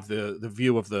floor. They'll have the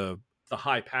view of the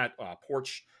high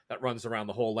porch that runs around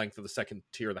the whole length of the second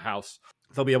tier of the house.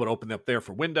 They'll be able to open up there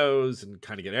for windows and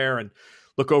kind of get air and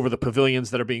look over the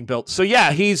pavilions that are being built. So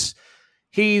yeah, he's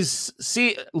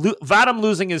Vadam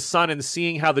losing his son and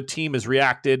seeing how the team has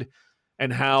reacted,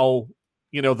 and how,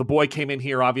 the boy came in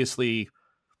here obviously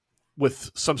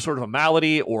with some sort of a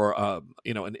malady or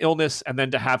an illness, and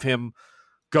then to have him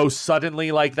go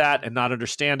suddenly like that and not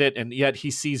understand it, and yet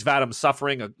he sees Vadam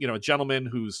suffering, a gentleman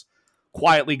who's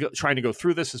quietly trying to go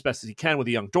through this as best as he can with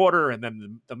a young daughter, and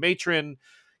then the matron,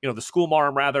 the school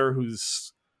marm rather,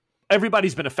 who's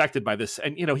everybody's been affected by this,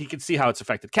 and he can see how it's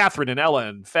affected Catherine and Ella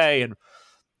and Faye, and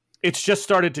it's just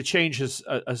started to change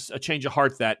a change of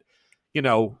heart that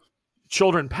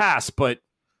children pass, but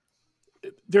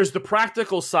there's the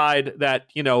practical side that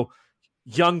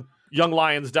young young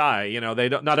lions die. They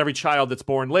don't. Not every child that's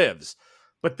born lives,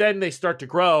 but then they start to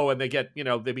grow and they get,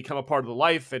 they become a part of the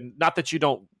life. And not that you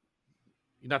don't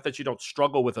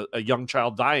struggle with a young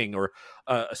child dying or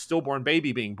a stillborn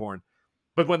baby being born,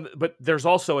 but there's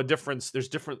also a difference. There's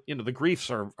different. The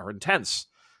griefs are intense,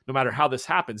 no matter how this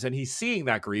happens. And he's seeing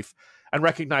that grief and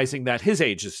recognizing that his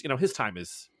age is, his time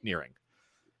is nearing,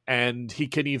 and he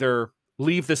can either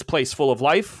leave this place full of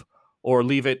life or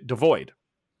leave it devoid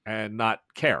and not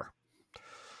care.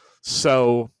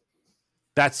 So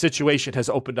that situation has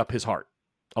opened up his heart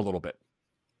a little bit.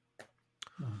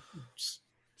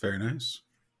 Very nice.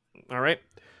 All right.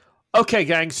 Okay,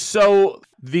 gang. So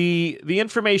the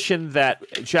information that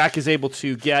Jack is able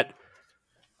to get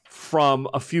from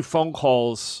a few phone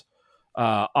calls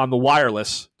on the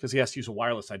wireless, because he has to use a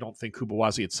wireless. I don't think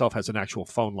Kubawazi itself has an actual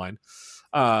phone line.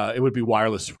 It would be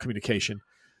wireless communication.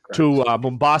 Correct. To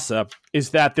Mombasa, is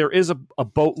that there is a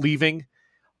boat leaving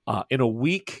in a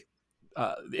week.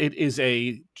 It is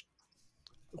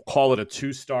call it a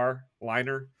 2-star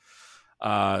liner.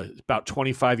 About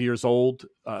 25 years old.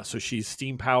 So she's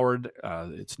steam powered.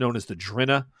 It's known as the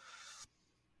Drinna.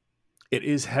 It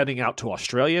is heading out to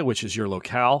Australia, which is your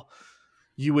locale.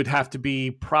 You would have to be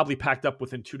probably packed up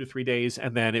within 2 to 3 days,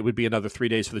 and then it would be another 3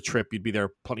 days for the trip. You'd be there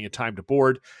plenty of time to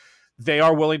board. They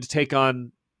are willing to take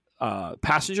on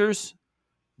passengers.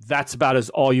 That's about as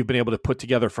all you've been able to put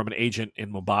together from an agent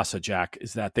in Mombasa, Jack,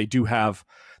 is that they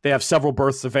have several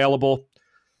berths available.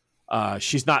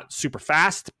 She's not super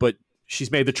fast, but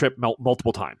she's made the trip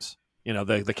multiple times.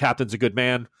 The captain's a good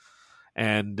man,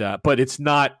 and but it's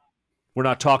not. We're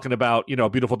not talking about a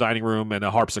beautiful dining room and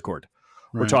a harpsichord.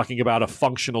 Right. We're talking about a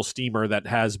functional steamer that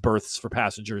has berths for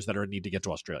passengers that are in need to get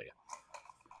to Australia.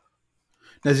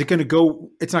 Now, is it going to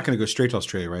go? It's not going to go straight to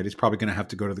Australia, right? It's probably going to have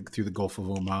to go through the Gulf of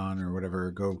Oman or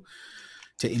whatever, go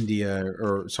to India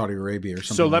or Saudi Arabia or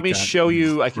something. So let me show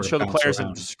you. I can show the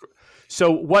players.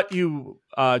 So what you,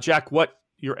 Jack, what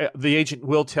the agent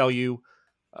will tell you.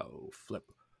 Oh, flip.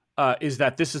 Is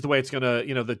that this is the way it's going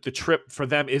to? The trip for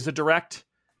them is a direct.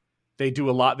 They do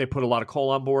a lot. They put a lot of coal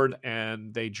on board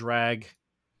and they drag.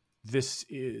 This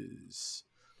is.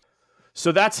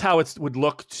 So that's how it would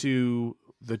look to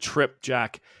the trip,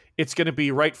 Jack. It's going to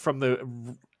be right from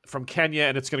Kenya,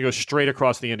 and it's going to go straight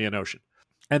across the Indian Ocean.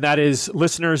 And that is,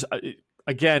 listeners,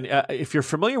 again, if you're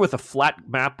familiar with a flat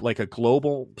map, like a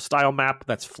global style map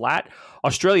that's flat,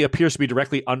 Australia appears to be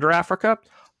directly under Africa.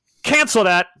 Cancel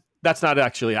that. That's not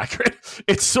actually accurate.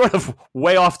 It's sort of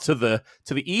way off to the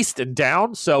east and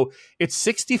down. So it's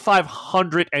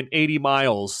 6,580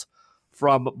 miles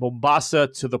from Mombasa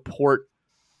to the port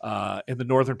in the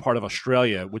northern part of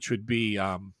Australia, which would be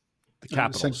the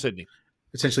capital, Sydney.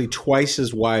 Essentially twice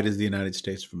as wide as the United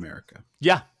States of America.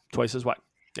 Yeah, twice as wide.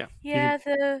 Yeah. Yeah,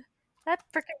 that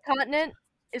freaking continent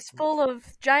is full of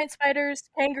giant spiders,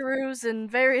 kangaroos,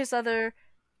 and various other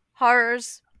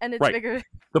horrors, and it's bigger.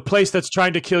 The place that's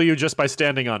trying to kill you just by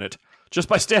standing on it. Just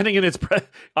by standing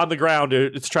on the ground,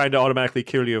 it's trying to automatically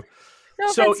kill you. No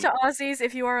offense to Aussies.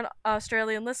 If you are an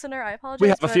Australian listener, I apologize. We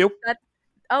have a few.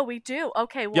 Oh, we do?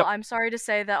 Okay, well, yep. I'm sorry to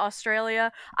say that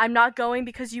Australia, I'm not going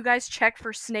because you guys check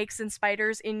for snakes and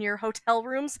spiders in your hotel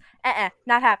rooms.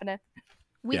 Not happening.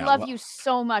 We love you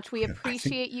so much. We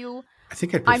appreciate you. I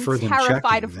think I'd prefer them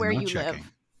terrified of where you checking.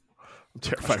 live. I'm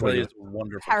terrified. Australia is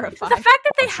wonderful. Terrified. The fact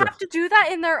that they have to do that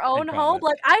in their own home,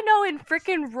 like I know in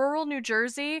freaking rural New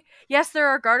Jersey, yes, there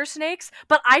are garter snakes,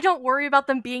 but I don't worry about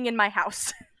them being in my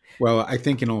house. Well, I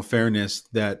think in all fairness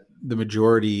that the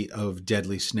majority of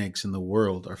deadly snakes in the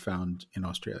world are found in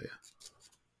Australia.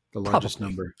 The largest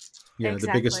number. Yeah, exactly.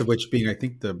 The biggest of which being, I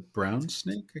think, the brown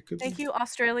snake. Thank you,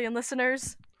 Australian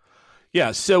listeners.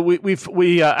 Yeah, so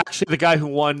we actually, the guy who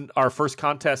won our first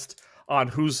contest on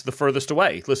who's the furthest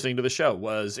away listening to the show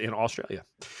was in Australia.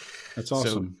 That's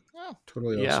awesome. So,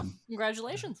 totally awesome.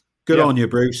 Congratulations. Good on you,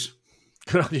 Bruce.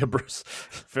 Good on you, Bruce.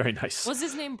 Very nice. Was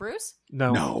his name Bruce?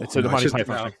 No, it's a Monty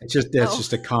Python thing. It's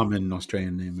just a common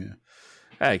Australian name, yeah.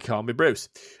 Hey, call me Bruce.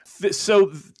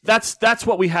 So that's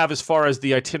what we have as far as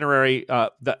the itinerary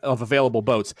of available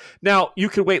boats. Now, you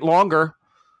could wait longer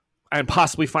and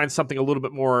possibly find something a little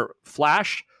bit more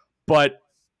flash, but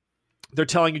they're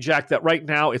telling you, Jack, that right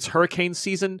now it's hurricane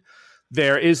season.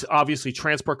 There is obviously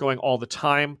transport going all the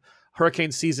time.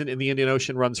 Hurricane season in the Indian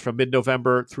Ocean runs from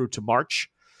mid-November through to March.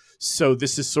 So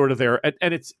this is sort of their,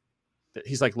 and it's,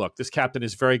 he's like, look, this captain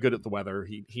is very good at the weather.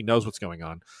 He knows what's going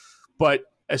on. But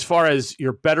as far as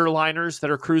your better liners that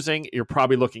are cruising, you're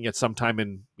probably looking at sometime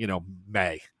in,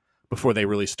 May before they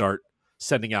really start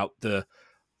sending out the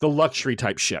luxury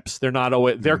type ships. They're not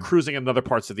always, they're cruising in other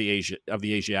parts of the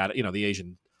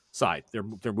Asian side.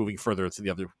 They're moving further to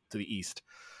the east.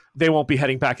 they won't be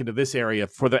heading back into this area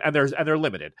and they're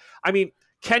limited. I mean,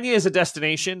 Kenya is a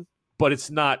destination, but it's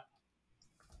not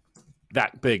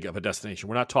that big of a destination.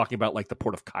 We're not talking about like the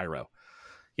port of Cairo.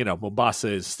 Mombasa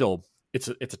is still it's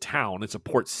a town, it's a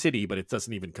port city, but it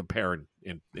doesn't even compare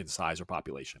in size or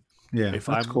population. Yeah, if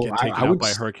that's I'm cool. get taken out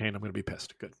by a hurricane, I'm going to be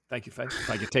pissed. Good, thank you, Faye. If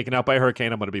I get taken out by a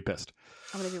hurricane, I'm going to be pissed.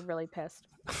 I'm going to be really pissed.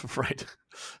 Right.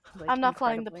 Like, I'm not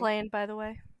flying the incredibly. plane, by the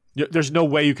way. There's no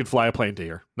way you could fly a plane to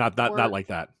here. Not like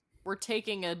that. We're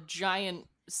taking a giant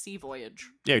sea voyage.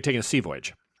 Yeah, you're taking a sea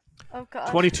voyage. Oh god.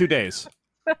 22 days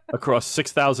across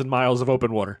 6,000 miles of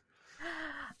open water.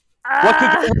 What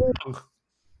could go wrong?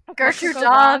 Gertrude What could go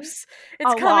wrong? Dobbs.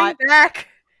 It's A coming lot. back.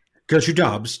 Gertrude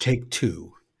Dobbs, take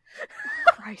 2.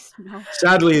 Christ, no.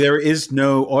 Sadly, there is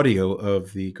no audio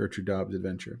of the Gertrude Dobbs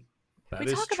adventure. That We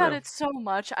is talk true. about it so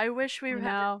much. I wish we had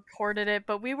No. recorded it,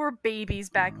 but we were babies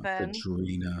back then.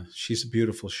 Katrina. She's a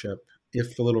beautiful ship,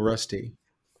 if a little rusty.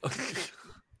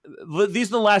 These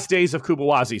are the last days of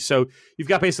Kubawazi, so you've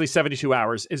got basically 72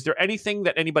 hours. Is there anything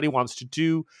that anybody wants to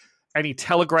do? Any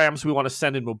telegrams we want to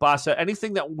send in Mombasa?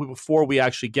 Anything that before we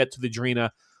actually get to the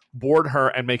Drina, board her,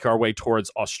 and make our way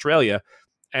towards Australia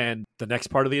and the next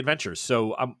part of the adventure?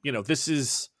 So, this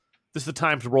is the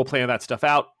time to role play that stuff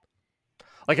out.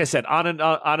 Like I said,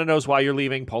 Anna knows why you're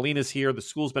leaving. Paulina's here. The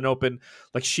school's been open.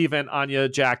 Like Shiva and Anya,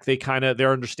 Jack,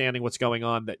 they're understanding what's going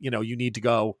on. That you need to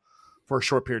go for a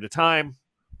short period of time.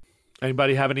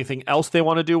 Anybody have anything else they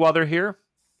want to do while they're here?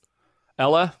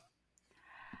 Ella?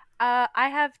 I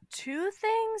have 2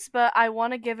 things, but I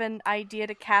want to give an idea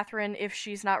to Catherine if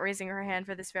she's not raising her hand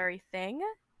for this very thing.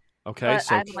 Okay, But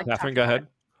so I'd like to Catherine, talk go about ahead.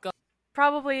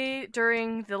 Probably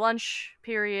during the lunch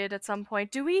period at some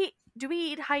point. Do we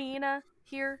eat hyena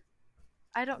here?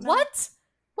 I don't know. What?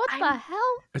 What the I'm-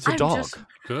 hell? It's a I'm dog. just-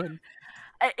 Good.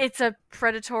 It's a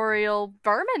predatorial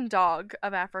vermin dog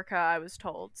of Africa, I was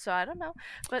told. So I don't know.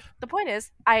 But the point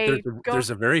is, There's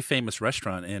a very famous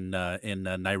restaurant in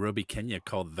Nairobi, Kenya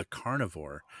called The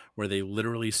Carnivore, where they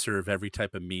literally serve every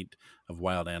type of meat of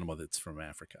wild animal that's from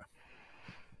Africa.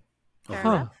 A Fair Huh.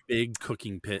 enough. big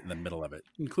cooking pit in the middle of it,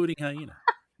 including hyena.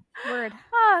 Word.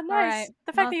 Ah, nice. right.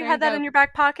 The fact Well, that you there had that you in go. your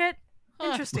back pocket. Huh.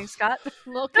 Interesting, Scott. A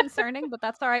little concerning, but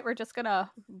that's all right. We're just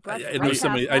gonna brush I right know past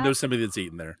somebody. I that. know somebody that's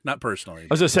eaten there. Not personally. I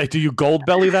was gonna say, do you gold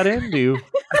belly that in? Do you?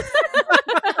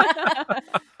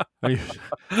 Are you-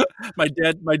 My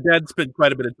dad spent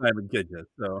quite a bit of time in Kenya,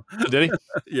 so Did he?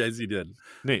 yes, he did.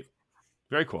 Neat.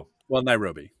 Very cool. Well,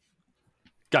 Nairobi.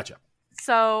 Gotcha.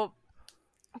 So,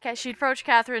 okay, she'd approach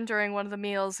Catherine during one of the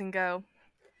meals and go,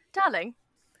 "Darling,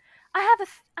 I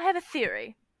have a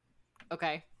theory.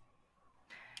 Okay.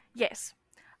 Yes.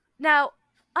 Now,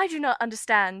 I do not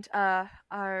understand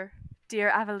our dear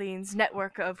Aveline's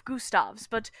network of Gustavs,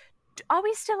 but are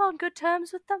we still on good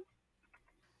terms with them?"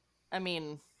 I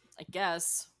mean, I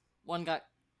guess one got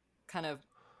kind of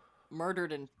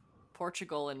murdered in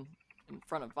Portugal in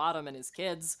front of Vadim and his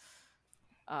kids.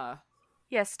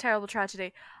 Yes, terrible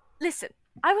tragedy. Listen,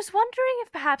 I was wondering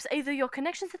if perhaps either your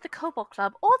connections at the Cobalt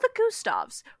Club or the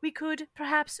Gustavs, we could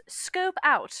perhaps scope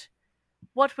out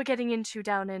what we're getting into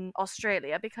down in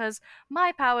Australia, because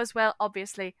my powers, well,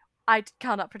 obviously, I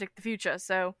cannot predict the future,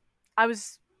 so I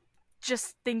was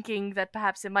just thinking that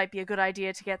perhaps it might be a good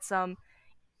idea to get some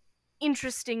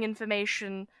interesting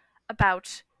information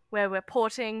about where we're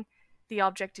porting, the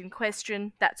object in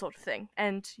question, that sort of thing.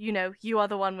 And, you are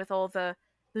the one with all the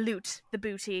loot, the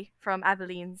booty from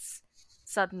Aveline's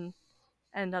sudden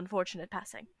and unfortunate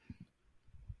passing.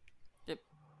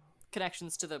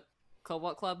 Connections to the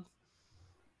Cobalt Club.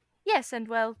 Yes, and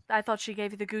well, I thought she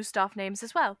gave you the Gustav names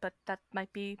as well, but that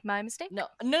might be my mistake. No.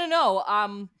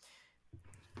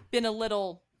 Been a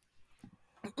little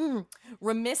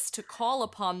remiss to call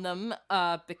upon them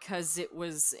because it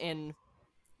was in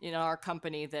our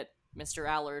company that Mr.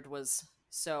 Allard was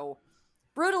so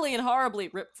brutally and horribly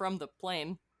ripped from the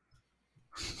plane.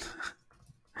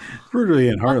 Brutally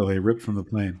and heartily ripped from the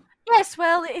plane. Yes,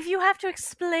 well, if you have to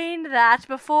explain that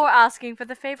before asking for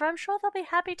the favor, I'm sure they'll be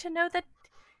happy to know that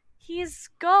he's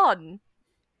gone.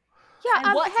 Yeah,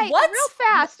 And what- hey, what? real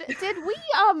fast. Did we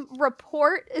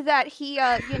report that he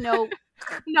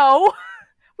No,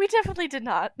 we definitely did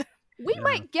not. we Yeah.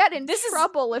 might get in This is-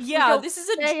 trouble if we Yeah, don't this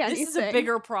is say a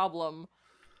bigger problem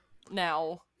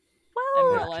now. I'm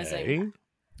Well, realizing. Okay.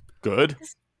 Good.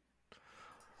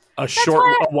 A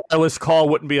why wireless call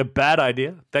wouldn't be a bad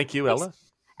idea. Thank you, Ella.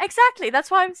 exactly. That's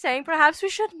why I'm saying perhaps we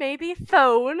should maybe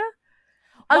phone.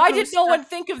 a Why did no Gustav. one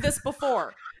think of this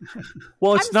before?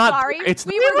 Well, it's I'm not. sorry, It's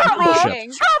we not were bullshit.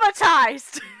 wrong.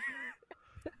 Traumatized.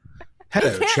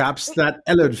 Hello, chaps. That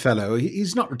Ellard fellow,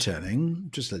 he's not returning.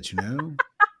 Just to let you know.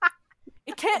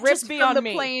 It can't ripped just be from on the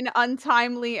me. plane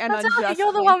untimely and Natalia, unjustly.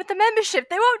 you're the one with the membership.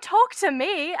 They won't talk to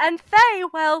me. And Faye,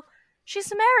 well,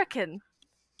 she's American.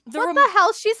 What the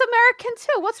hell? She's American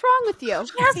too. What's wrong with you?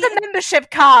 She has the membership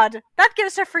card. That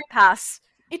gives her free pass.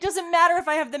 It doesn't matter if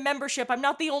I have the membership. I'm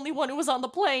not the only one who was on the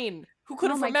plane who could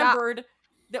Oh have my God. remembered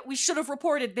that we should have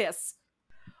reported this.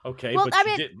 Okay, Well, but I you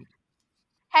mean- didn't.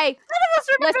 Hey, None of us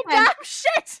remember Listen. damn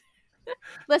shit.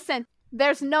 listen.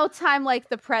 There's no time like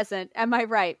the present. Am I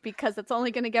right? Because it's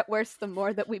only going to get worse the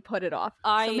more that we put it off.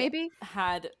 I So maybe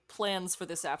had plans for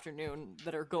this afternoon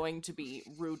that are going to be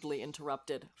rudely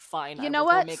interrupted. Fine, You I know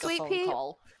will go what, make Sweet a phone Pea?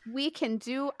 call. we can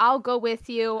do. I'll go with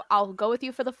you. I'll go with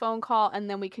you for the phone call, and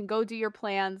then we can go do your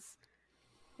plans,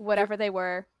 whatever they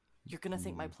were. You're gonna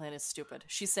think my plan is stupid.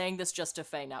 She's saying this just to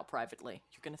Faye now privately.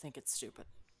 You're gonna think it's stupid.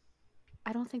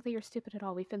 I don't think that you're stupid at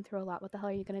all. We've been through a lot. What the hell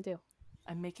are you going to do?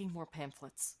 I'm making more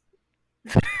pamphlets.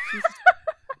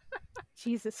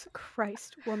 Jesus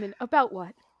Christ, woman. About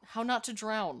what? How not to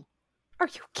drown. Are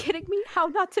you kidding me? How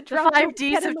not to The drown? 5 Don't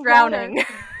Ds get in of the drowning. water.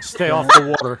 Stay off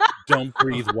the water. Don't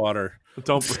breathe water.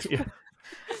 Don't breathe. Yeah.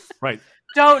 Right.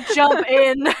 Don't jump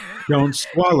in. Don't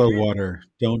swallow water.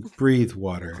 Don't breathe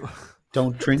water.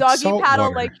 Don't drink Doggy salt paddle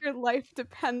water. like your life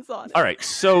depends on it. All right.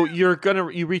 So you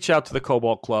reach out to the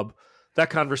Cobalt Club. That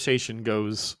conversation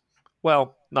goes,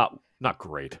 well, not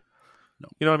great. No.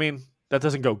 You know what I mean? That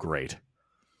doesn't go great.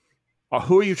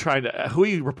 Who are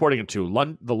you reporting it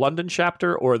to? The London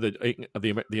chapter or the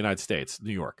United States,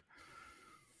 New York?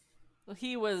 Well,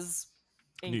 he was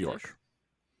English. New York.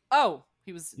 Oh,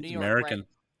 he was New He's York. American. Right?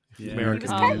 Yeah. American.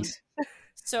 He was Kent.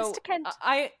 So Mr. Kent.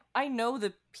 I know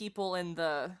the people in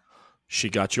the. She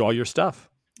got you all your stuff.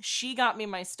 She got me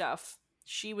my stuff.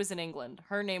 She was in England.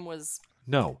 Her name was.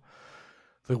 No.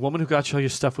 The woman who got you all your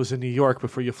stuff was in New York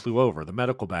before you flew over. The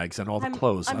medical bags and all the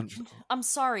clothes. I'm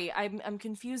sorry. I'm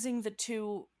confusing the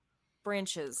two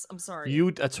branches. I'm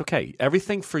sorry. That's okay.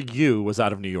 Everything for you was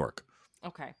out of New York.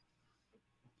 Okay.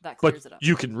 That But clears it up.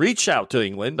 you can reach out to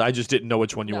England. I just didn't know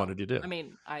which one you No, wanted to do. I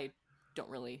mean, I don't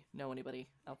really know anybody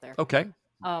out there. Okay.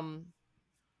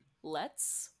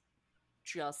 Let's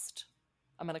just.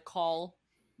 I'm gonna call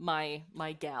my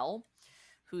gal,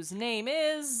 whose name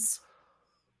is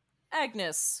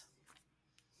Agnes.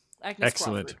 Agnes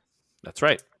Excellent. Crawford. That's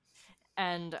right.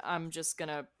 And I'm just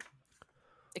gonna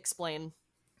explain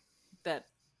that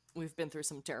we've been through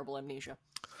some terrible amnesia.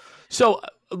 So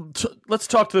let's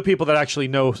talk to the people that actually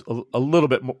know a little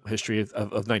bit more history of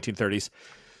 1930s.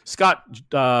 Scott,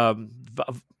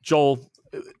 Joel,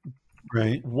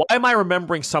 Right. why am I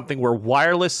remembering something where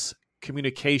wireless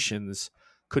communications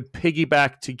could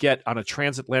piggyback to get on a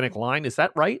transatlantic line? Is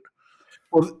that right?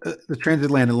 Well, the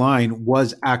transatlantic line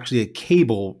was actually a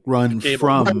cable run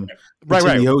from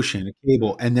Right. the ocean, a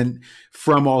cable, and then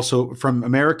from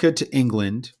America to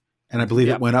England, and I believe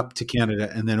Yep. it went up to Canada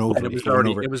and then over. And it was before it went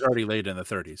already over. it was already late in the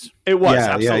 30s. It was.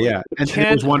 yeah, absolutely. yeah. And then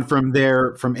there was one from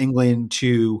there, from England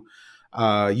to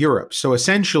Europe. So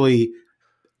essentially,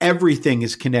 everything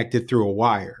is connected through a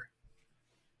wire.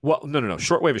 Well, no.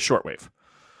 Shortwave is shortwave.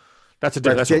 That's a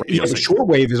But difference. the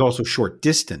shortwave is also short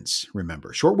distance.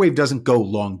 Remember, shortwave doesn't go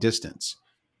long distance.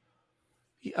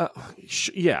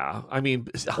 Yeah, I mean,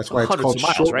 That's why it's hundreds called of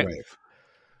miles, shortwave. right?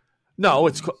 No,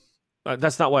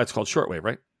 that's not why it's called shortwave,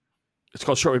 right? It's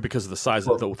called shortwave because of the size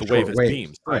of the wave is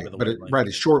beams. Right, of the but wavelength.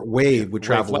 a short wave would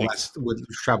travel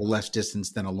wavelength. less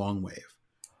distance than a long wave.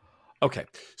 Okay,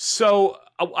 so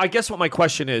I guess what my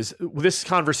question is: this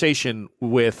conversation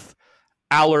with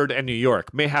Allard and New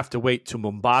York may have to wait to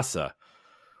Mombasa,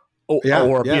 or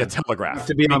via telegraph. It have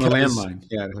to be on the because- landline.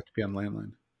 Yeah, it have to be on the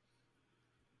landline.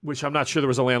 Which I'm not sure there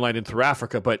was a landline in through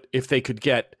Africa, but if they could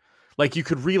get, like, you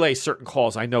could relay certain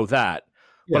calls, I know that.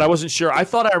 But Yeah. I wasn't sure. I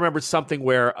thought I remembered something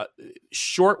where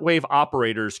shortwave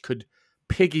operators could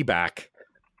piggyback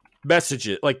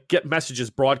messages, like get messages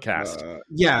broadcast.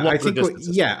 Yeah, I longer think.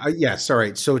 distances. Yes. All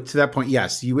right. So to that point,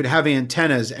 yes, you would have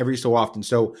antennas every so often.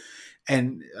 So,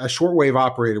 and a shortwave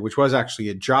operator, which was actually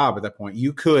a job at that point,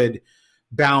 you could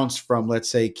bounce from, let's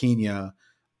say, Kenya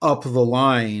up the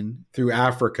line through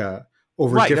Africa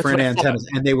over Right, that's different what I thought. antennas,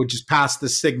 and they would just pass the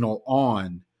signal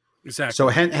on. Exactly. So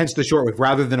hence the shortwave,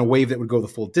 rather than a wave that would go the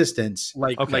full distance.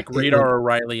 like Okay. Radar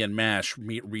O'Reilly and MASH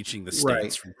reaching the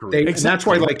states from Korea. And that's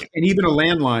why, and even a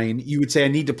landline, you would say, I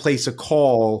need to place a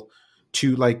call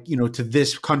to, to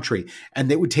this country,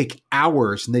 and it would take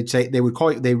hours, and they would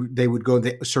call you, they would go,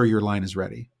 sir, your line is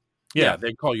ready. yeah,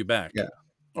 they'd call you back. Yeah.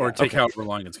 Or take Okay. however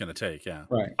long it's going to take. Yeah.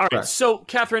 Right. All right, correct. so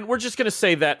Catherine, we're just going to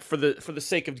say that for the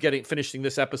sake of finishing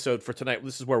this episode for tonight,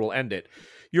 this is where we'll end it.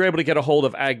 You're able to get a hold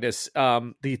of Agnes.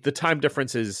 The time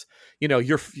difference is,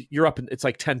 you're up. It's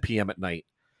like 10 p.m. at night,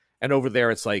 and over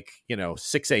there it's like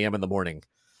 6 a.m. in the morning,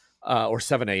 or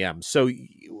 7 a.m. So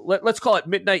let's call it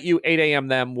midnight you, 8 a.m.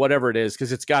 them, whatever it is,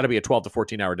 because it's got to be a 12 to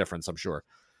 14 hour difference, I'm sure.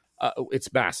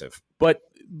 It's massive. But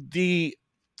the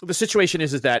situation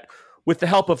is that with the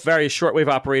help of various shortwave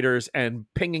operators and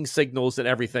pinging signals and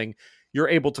everything, you're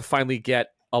able to finally get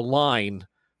a line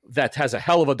that has a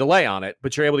hell of a delay on it,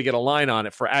 but you're able to get a line on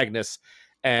it for Agnes,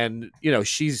 and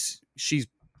she's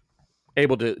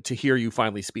able to hear you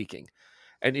finally speaking,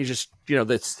 and you just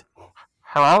that's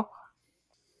hello.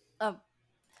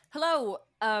 Hello,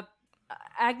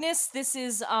 Agnes. This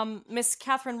is Miss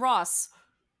Catherine Ross.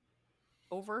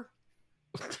 Over.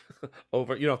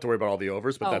 Over. You don't have to worry about all the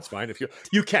overs, but that's fine. If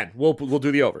you can, we'll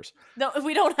do the overs. No,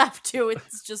 we don't have to.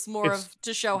 It's just more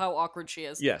to show how awkward she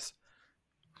is. Yes.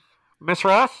 Miss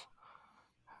Ross,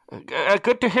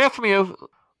 good to hear from you.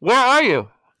 Where are you?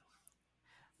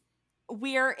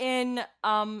 We're in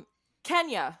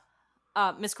Kenya,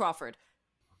 Miss Crawford.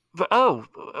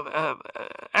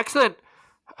 Excellent.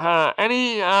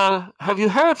 Have you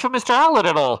heard from Mr. Allard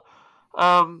at all?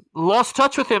 Lost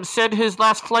touch with him. Said his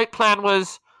last flight plan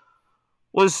was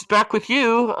back with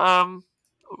you.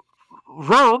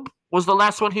 Rome was the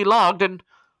last one he logged, and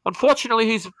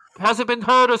unfortunately, hasn't been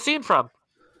heard or seen from.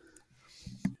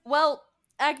 Well,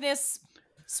 Agnes,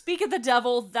 speak of the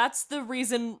devil. That's the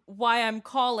reason why I'm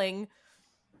calling.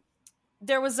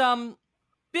 There was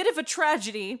bit of a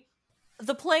tragedy.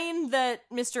 The plane that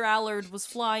Mr. Allard was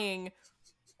flying,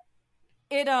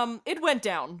 it went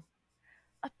down.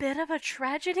 A bit of a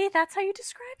tragedy? That's how you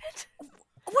describe it?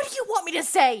 What do you want me to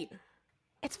say?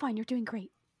 It's fine, you're doing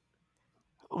great.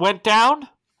 Went down?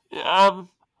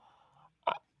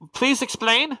 Please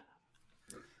explain.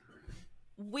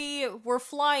 We were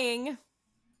flying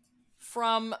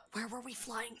from... Where were we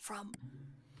flying from?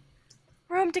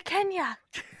 Rome to Kenya.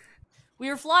 We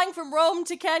were flying from Rome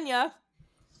to Kenya,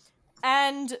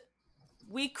 and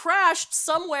we crashed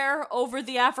somewhere over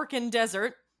the African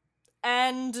desert,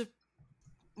 and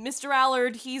Mr.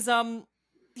 Allard, he's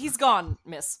gone,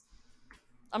 miss.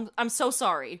 I'm so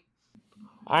sorry.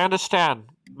 I understand,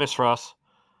 Miss Ross.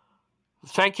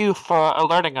 Thank you for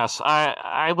alerting us.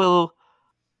 I will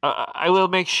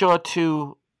make sure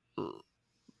to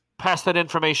pass that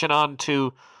information on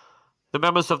to the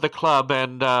members of the club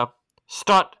and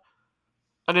start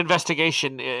an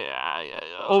investigation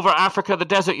over Africa, the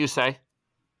desert, you say?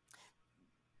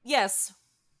 Yes.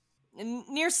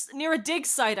 Near a dig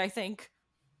site, I think.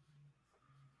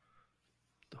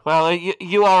 Well,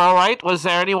 you are all right? Was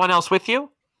there anyone else with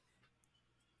you?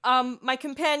 My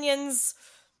companions,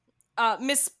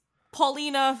 Miss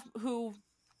Paulina, who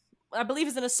I believe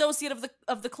is an associate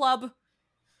of the club.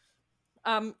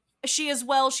 She is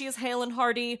well. She is hale and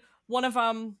hearty. One of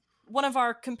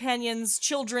our companions'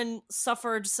 children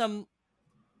suffered some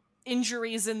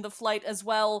injuries in the flight as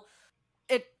well.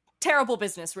 Terrible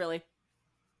business, really.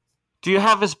 Do you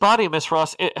have his body, Miss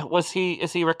Ross?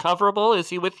 Is he recoverable? Is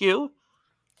he with you?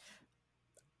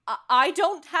 I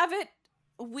don't have it.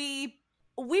 We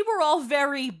were all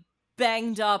very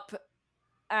banged up,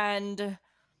 and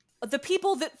the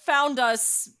people that found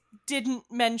us didn't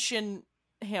mention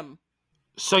him.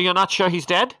 So you're not sure he's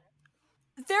dead?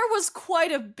 There was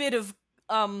quite a bit of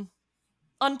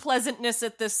unpleasantness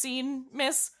at the scene,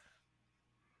 miss.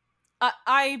 But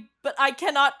I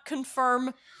cannot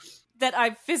confirm that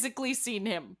I've physically seen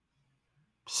him.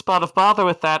 Spot of bother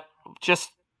with that. Just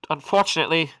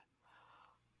unfortunately,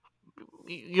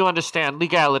 you understand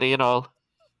legality and all.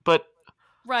 But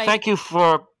right. Thank you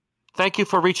for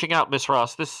reaching out, Miss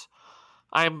Ross.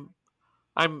 I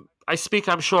speak,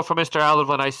 I'm sure, for Mr. Allard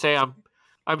when I say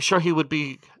I'm sure he would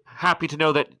be happy to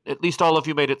know that at least all of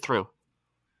you made it through.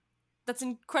 That's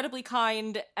incredibly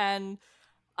kind, and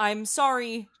I'm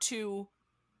sorry to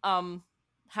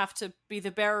have to be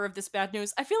the bearer of this bad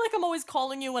news. I feel like I'm always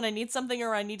calling you when I need something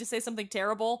or I need to say something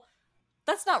terrible.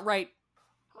 That's not right.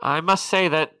 I must say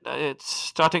that it's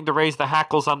starting to raise the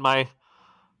hackles on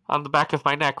the back of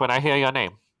my neck when I hear your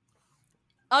name.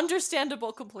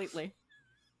 Understandable completely.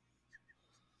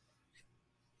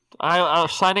 I'm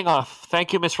signing off.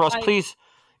 Thank you, Miss Ross. Please,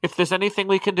 if there's anything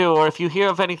we can do, or if you hear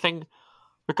of anything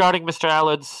regarding Mr.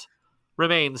 Allard's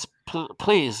remains,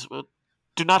 please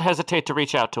do not hesitate to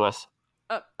reach out to us.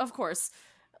 Of course.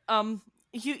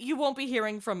 You won't be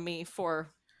hearing from me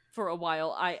for a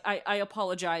while. I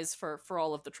apologize for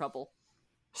all of the trouble.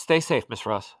 Stay safe, Miss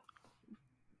Ross.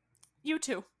 You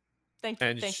too. Thank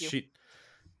you.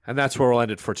 And that's where we'll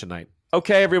end it for tonight.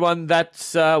 Okay, everyone,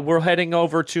 that's we're heading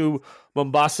over to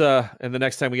Mombasa, and the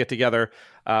next time we get together,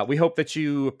 we hope that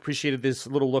you appreciated this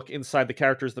little look inside the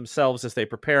characters themselves as they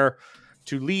prepare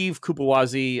to leave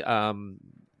Kupawazi,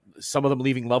 some of them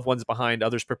leaving loved ones behind,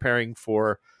 others preparing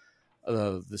for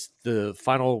the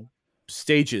final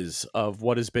stages of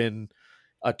what has been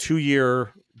a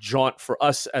 2-year jaunt for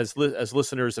us as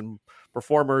listeners and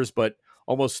performers, but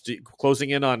almost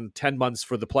closing in on 10 months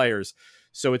for the players.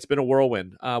 So it's been a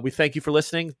whirlwind. We thank you for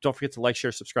listening. Don't forget to like,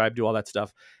 share, subscribe, do all that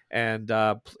stuff. And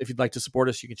if you'd like to support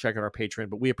us, you can check out our Patreon.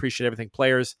 But we appreciate everything.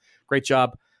 Players, great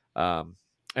job.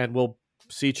 And we'll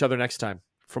see each other next time.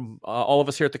 From all of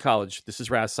us here at the college, this is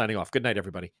Raz signing off. Good night,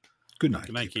 everybody. Good night.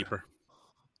 Good night, Keeper.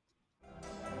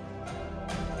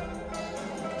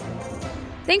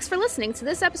 Thanks for listening to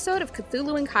this episode of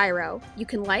Cthulhu in Cairo. You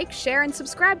can like, share, and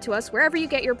subscribe to us wherever you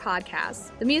get your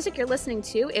podcasts. The music you're listening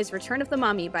to is Return of the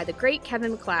Mummy by the great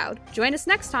Kevin MacLeod. Join us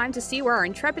next time to see where our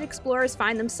intrepid explorers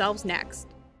find themselves next.